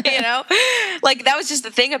mean? You know, like that was just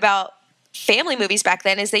the thing about family movies back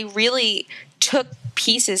then, is they really took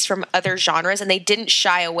pieces from other genres and they didn't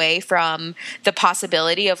shy away from the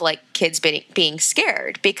possibility of like kids being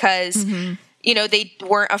scared, because you know, they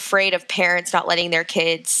weren't afraid of parents not letting their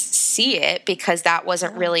kids see it, because that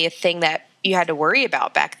wasn't really a thing that you had to worry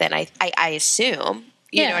about back then. I assume,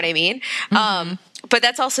 you know what I mean? But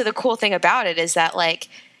that's also the cool thing about it, is that like,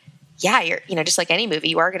 yeah, you're, you know, just like any movie,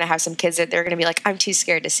 you are going to have some kids that they're going to be like, I'm too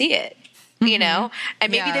scared to see it, you know?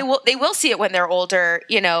 And maybe they will see it when they're older,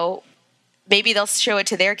 you know. Maybe they'll show it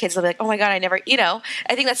to their kids. They'll be like, oh my God, I never, you know.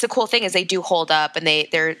 I think that's the cool thing, is they do hold up, and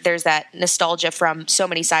there's that nostalgia from so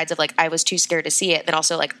many sides of like, I was too scared to see it. Then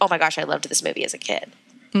also like, oh my gosh, I loved this movie as a kid.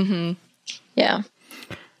 Yeah.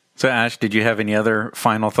 So Ash, did you have any other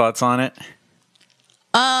final thoughts on it?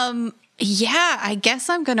 Yeah, I guess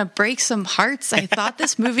I'm going to break some hearts. I thought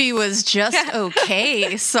this movie was just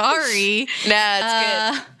okay. Sorry. Nah,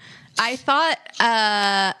 it's good. I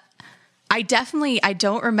thought, I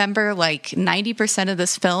don't remember like 90% of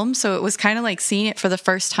this film, so it was kind of like seeing it for the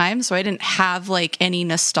first time, so I didn't have like any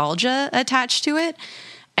nostalgia attached to it.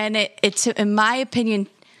 And it in my opinion,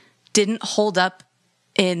 didn't hold up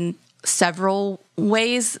in several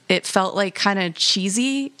ways. It felt like kind of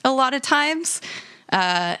cheesy a lot of times.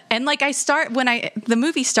 And like the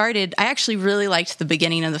movie started, I actually really liked the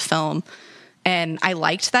beginning of the film. And I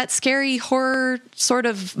liked that scary horror sort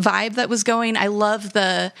of vibe that was going. I love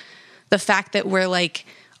the fact that we're like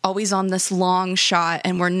always on this long shot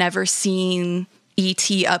and we're never seeing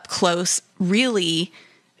E.T. up close really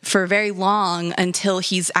for very long until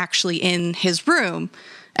he's actually in his room.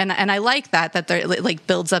 And I like that there like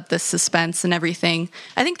builds up this suspense and everything.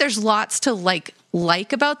 I think there's lots to like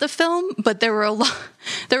about the film, but there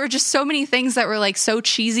were just so many things that were like so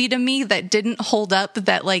cheesy to me that didn't hold up,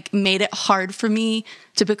 that like made it hard for me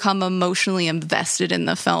to become emotionally invested in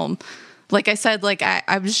the film. Like I said, like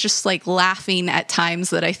I was just like laughing at times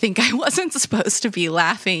that I think I wasn't supposed to be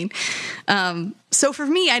laughing. So for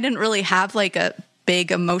me, I didn't really have like a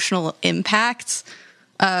big emotional impact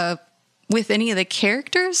with any of the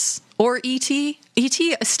characters or E.T.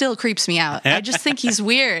 E.T. still creeps me out. I just think he's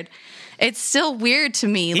weird. It's still weird to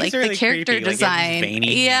me, He's like really the character creepy. design. Like,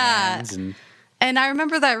 yeah. And I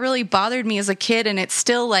remember that really bothered me as a kid, and it's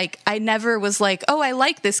still like, I never was like, oh, I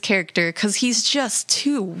like this character, because he's just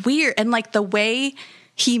too weird. And like the way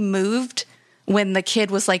he moved when the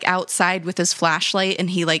kid was like outside with his flashlight and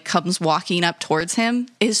he like comes walking up towards him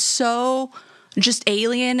is so just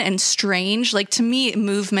alien and strange. Like to me,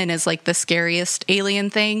 movement is like the scariest alien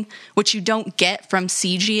thing, which you don't get from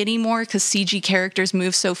CG anymore because CG characters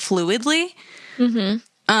move so fluidly.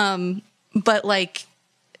 But like,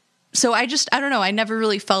 so I don't know. I never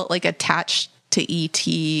really felt like attached to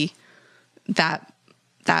E.T. that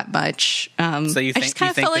much. So you think, I just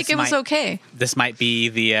kind of felt like it was okay. This might be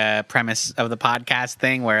the premise of the podcast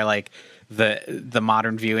thing, where like the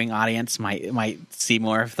modern viewing audience might see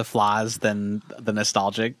more of the flaws than the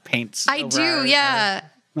nostalgic paints. I do, yeah.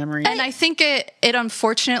 Memory, and I think it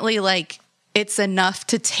unfortunately like it's enough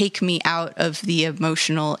to take me out of the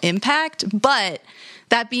emotional impact. But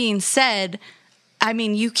that being said, I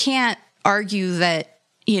mean, you can't argue that,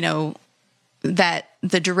 you know, that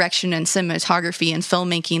the direction and cinematography and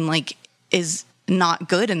filmmaking like is not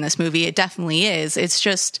good in this movie. It definitely is. It's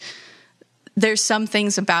just there's some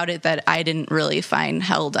things about it that I didn't really find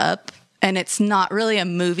held up. And it's not really a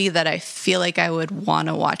movie that I feel like I would want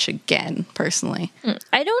to watch again, personally.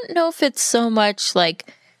 I don't know if it's so much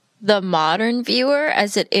like the modern viewer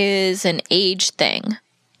as it is an age thing.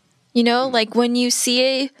 You know, like when you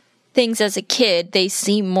see things as a kid, they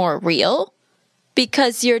seem more real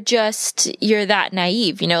because you're that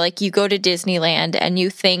naive. You know, like you go to Disneyland and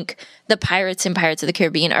you think the pirates in Pirates of the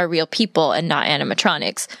Caribbean are real people and not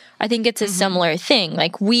animatronics. I think it's a similar thing.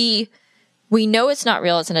 Like we know it's not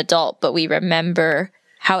real as an adult, but we remember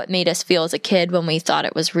how it made us feel as a kid when we thought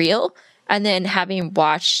it was real. And then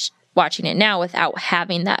watching it now without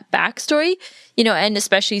having that backstory, you know, and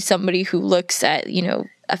especially somebody who looks at, you know,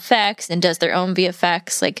 effects and does their own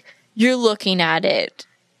VFX, like you're looking at it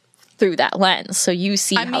through that lens. So you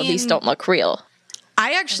see how these don't look real.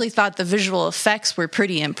 I actually thought the visual effects were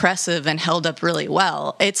pretty impressive and held up really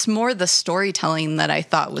well. It's more the storytelling that I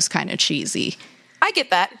thought was kind of cheesy. I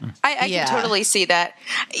get that. I can totally see that.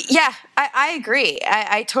 Yeah, I agree.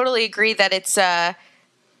 I totally agree that it's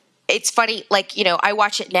funny. Like, you know, I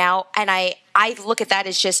watch it now and I look at that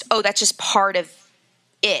as just, that's just part of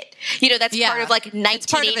it. You know, that's part of like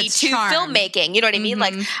 1982 filmmaking. You know what I mean?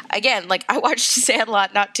 Like, again, like I watched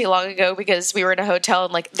Sandlot not too long ago because we were in a hotel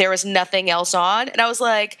and like there was nothing else on. And I was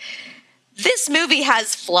like, this movie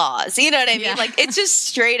has flaws. You know what I mean? Like it's just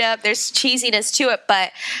straight up, there's cheesiness to it.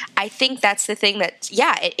 But I think that's the thing that,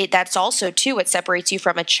 that's also too what separates you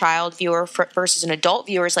from a child viewer versus an adult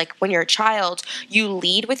viewer is like when you're a child, you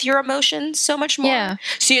lead with your emotions so much more. Yeah.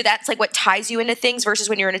 So that's like what ties you into things versus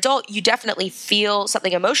when you're an adult, you definitely feel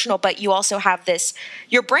something emotional, but you also have this,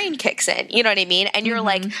 your brain kicks in, you know what I mean? And you're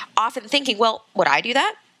like often thinking, well, would I do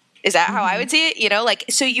that? Is that how I would see it? You know, like,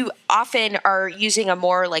 so you often are using a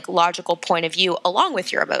more like logical point of view along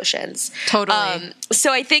with your emotions. Totally.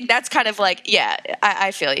 So I think that's kind of like,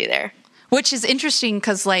 I feel you there. Which is interesting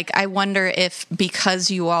because like, I wonder if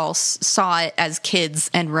because you all saw it as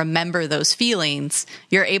kids and remember those feelings,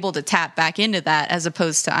 you're able to tap back into that as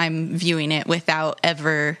opposed to I'm viewing it without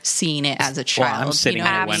ever seeing it as a child. Well, I'm sitting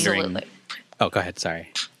there wondering. Oh, go ahead.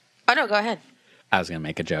 Sorry. Oh, no, go ahead. I was going to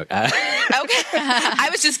make a joke. Okay. I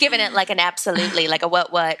was just giving it like an absolutely, like a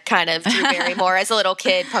what kind of Drew Barrymore as a little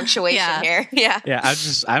kid punctuation here. Yeah. Yeah.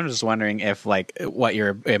 I'm just wondering if like what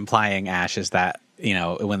you're implying, Ash, is that, you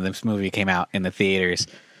know, when this movie came out in the theaters,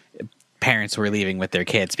 parents were leaving with their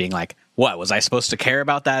kids being like, what, was I supposed to care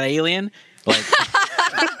about that alien? Like,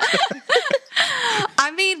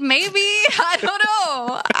 I mean, maybe, I don't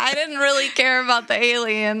know. I didn't really care about the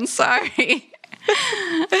alien. Sorry.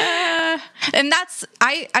 And that's,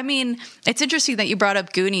 I mean, it's interesting that you brought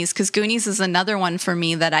up Goonies because Goonies is another one for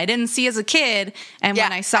me that I didn't see as a kid. And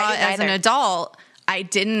when I saw it as an adult, I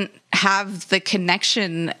didn't have the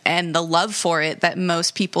connection and the love for it that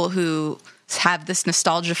most people who have this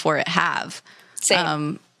nostalgia for it have.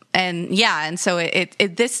 Same. And so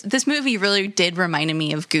this movie really did remind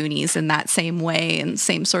me of Goonies in that same way and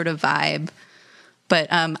same sort of vibe. But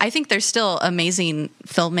I think there's still amazing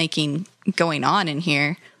filmmaking going on in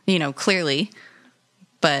here, you know, clearly.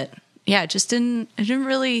 But yeah, it didn't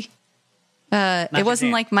really, it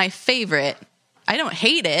wasn't like my favorite. I don't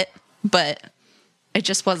hate it, but it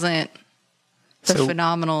just wasn't the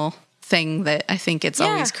phenomenal thing that I think it's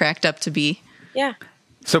always cracked up to be. Yeah.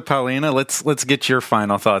 So Paulina, let's get your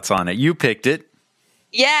final thoughts on it. You picked it.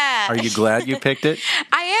 Yeah. Are you glad you picked it?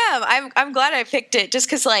 I am. I'm glad I picked it just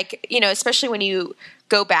because, like, you know, especially when you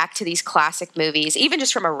go back to these classic movies, even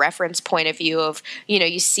just from a reference point of view of, you know,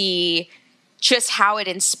 you see just how it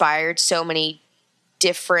inspired so many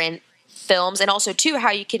different films and also, too,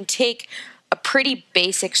 how you can take a pretty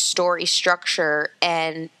basic story structure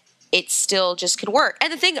and it still just can work.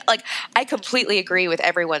 And the thing, like, I completely agree with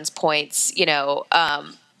everyone's points, you know,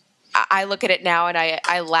 I look at it now and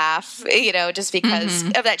I laugh, you know, just because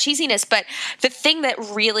of that cheesiness. But the thing that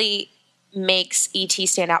really makes E.T.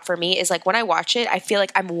 stand out for me is like when I watch it, I feel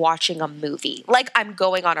like I'm watching a movie, like I'm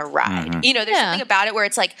going on a ride. You know, there's something about it where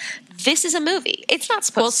it's like, this is a movie. It's not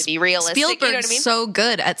supposed to be realistic. Spielberg's you know what I mean? So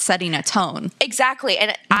good at setting a tone. Exactly.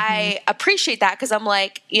 And I appreciate that because I'm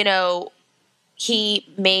like, you know, he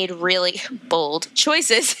made really bold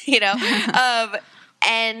choices, you know,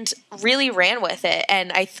 and really ran with it.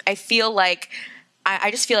 And I feel like, I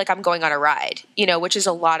just feel like I'm going on a ride, you know, which is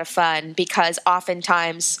a lot of fun because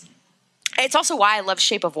oftentimes it's also why I love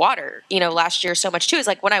Shape of Water, you know, last year so much too, is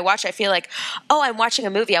like when I watch, I feel like, oh, I'm watching a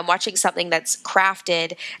movie. I'm watching something that's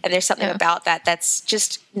crafted and there's something about that that's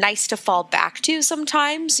just nice to fall back to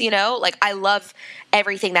sometimes, you know, like I love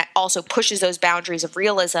everything that also pushes those boundaries of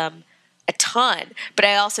realism a ton. But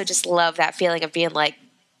I also just love that feeling of being like,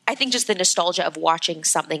 I think just the nostalgia of watching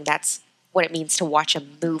something that's what it means to watch a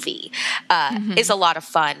movie is a lot of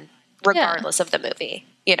fun, regardless of the movie,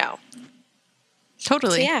 you know.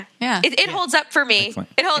 Totally. So, It holds up for me. Excellent.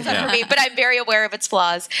 It holds up for me, but I'm very aware of its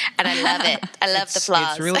flaws, and I love it. I love the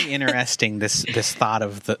flaws. It's really interesting, this thought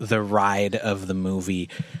of the ride of the movie,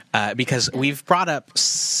 because we've brought up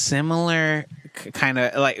similar kind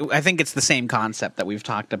of, like, I think it's the same concept that we've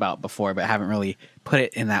talked about before, but haven't really put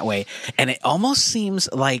it in that way. And it almost seems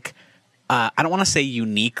like, I don't want to say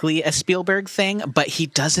uniquely a Spielberg thing, but he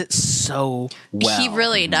does it so well. He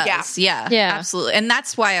really does. Yeah, absolutely. And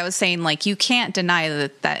that's why I was saying, like, you can't deny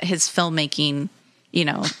that his filmmaking, you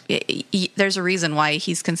know, there's a reason why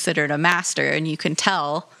he's considered a master, and you can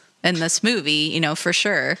tell in this movie, you know, for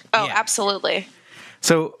sure. Oh, absolutely.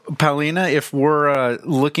 So, Paulina, if we're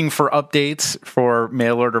looking for updates for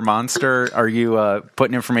Mail Order Monster, are you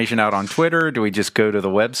putting information out on Twitter? Do we just go to the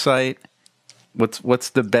website?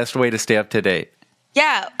 What's the best way to stay up to date?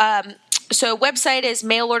 Yeah. So website is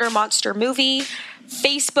Mail Order Monster Movie.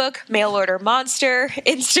 Facebook, Mail Order Monster.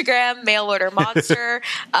 Instagram, Mail Order Monster.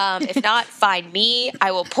 If not, find me.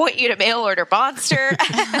 I will point you to Mail Order Monster.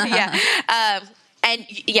 And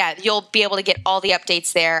you'll be able to get all the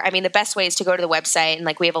updates there. I mean, the best way is to go to the website, and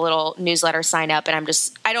like we have a little newsletter sign up, and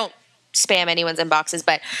I don't spam anyone's inboxes,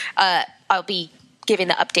 but I'll be giving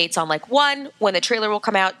the updates on, like, 1, when the trailer will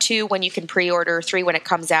come out, 2, when you can pre-order, 3, when it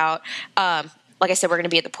comes out. Like I said, we're going to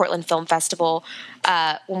be at the Portland Film Festival.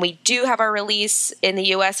 When we do have our release in the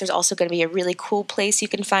U.S., there's also going to be a really cool place you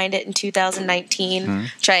can find it in 2019,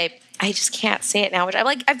 which I just can't say it now, which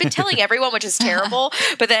I've been telling everyone, which is terrible.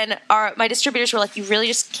 But then my distributors were like, you really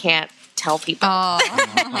just can't tell people. Like,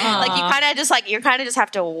 you kind of just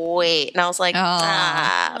have to wait. And I was like,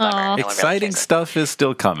 exciting stuff is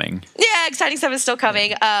still coming. Yeah, exciting stuff is still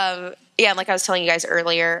coming. And like I was telling you guys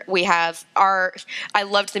earlier, we have I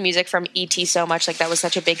loved the music from E.T. so much. Like, that was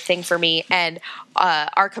such a big thing for me. And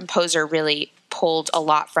our composer really pulled a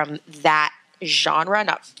lot from that genre,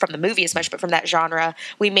 not from the movie as much, but from that genre.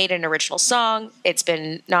 We made an original song. It's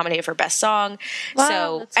been nominated for Best Song.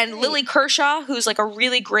 Wow, and Lily Kershaw, who's like a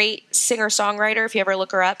really great singer-songwriter, if you ever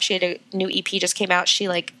look her up, she had a new EP just came out. She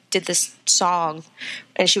like did this song,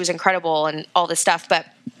 and she was incredible and all this stuff. But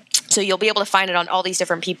so you'll be able to find it on all these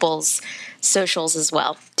different people's socials as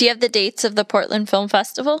well. Do you have the dates of the Portland Film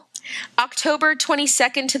Festival? October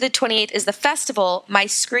 22nd to the 28th is the festival. My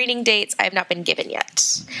screening dates I have not been given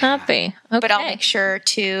yet. Happy. Okay. But I'll make sure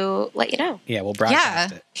to let you know. Yeah, we'll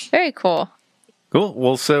broadcast it. Very cool. Cool.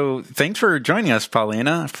 Well, so thanks for joining us,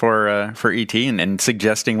 Paulina, for E.T. and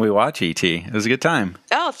suggesting we watch E.T. It was a good time.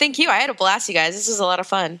 Oh, thank you. I had a blast, you guys. This was a lot of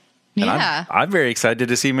fun. Yeah. I'm very excited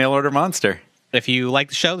to see Mail Order Monster. If you like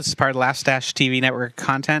the show, this is part of the Laugh Stash TV network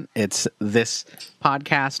content. It's this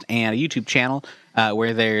podcast and a YouTube channel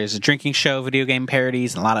where there's a drinking show, video game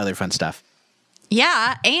parodies, and a lot of other fun stuff.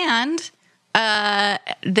 Yeah, and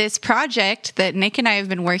this project that Nick and I have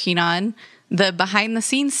been working on, the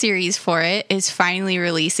behind-the-scenes series for it, is finally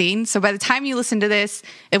releasing. So by the time you listen to this,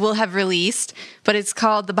 it will have released. But it's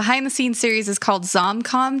called, the behind-the-scenes series is called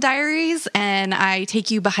Zomcom Diaries, and I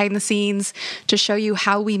take you behind the scenes to show you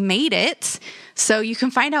how we made it. So you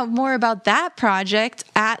can find out more about that project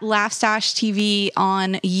at Laugh Stash TV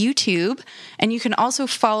on YouTube. And you can also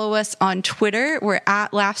follow us on Twitter. We're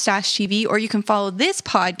at Laugh Stash TV, or you can follow this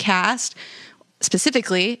podcast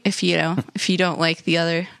specifically if you don't like the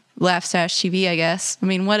other Laugh Stash TV, I guess. I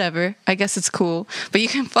mean, whatever. I guess it's cool. But you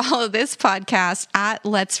can follow this podcast at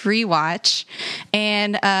Let's Rewatch.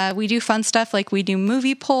 And we do fun stuff, like we do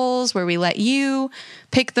movie polls where we let you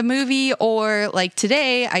pick the movie, or like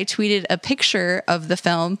today, I tweeted a picture of the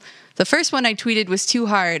film. The first one I tweeted was too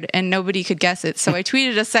hard and nobody could guess it. So I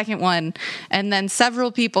tweeted a second one, and then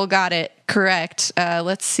several people got it correct.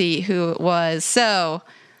 Let's see who it was. So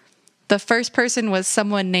the first person was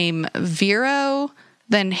someone named Vero,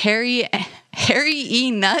 then Harry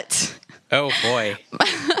E. Nutt. Oh, boy.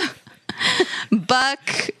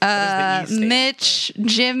 Buck, Mitch,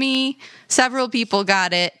 Jimmy. Several people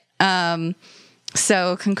got it.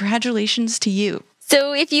 So congratulations to you.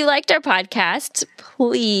 So if you liked our podcast,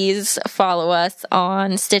 please follow us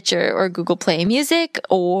on Stitcher or Google Play Music,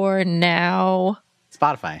 or now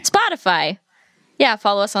Spotify. Yeah,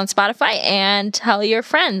 follow us on Spotify and tell your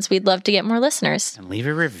friends. We'd love to get more listeners. And leave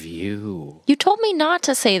a review. You told me not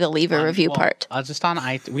to say the leave a review part. Just on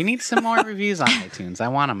iTunes. We need some more reviews on iTunes. I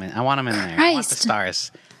want them in there. Christ. I want the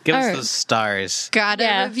stars. Give us those stars.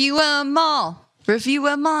 Gotta review them all. Review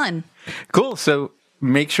them on. Cool. So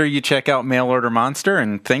make sure you check out Mail Order Monster,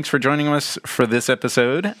 and thanks for joining us for this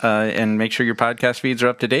episode. And make sure your podcast feeds are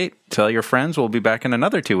up to date. Tell your friends. We'll be back in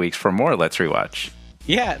another 2 weeks for more Let's Rewatch.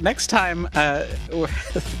 Yeah, next time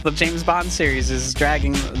the James Bond series is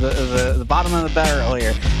dragging the bottom of the barrel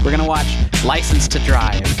here, we're going to watch License to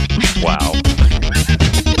Drive. Wow.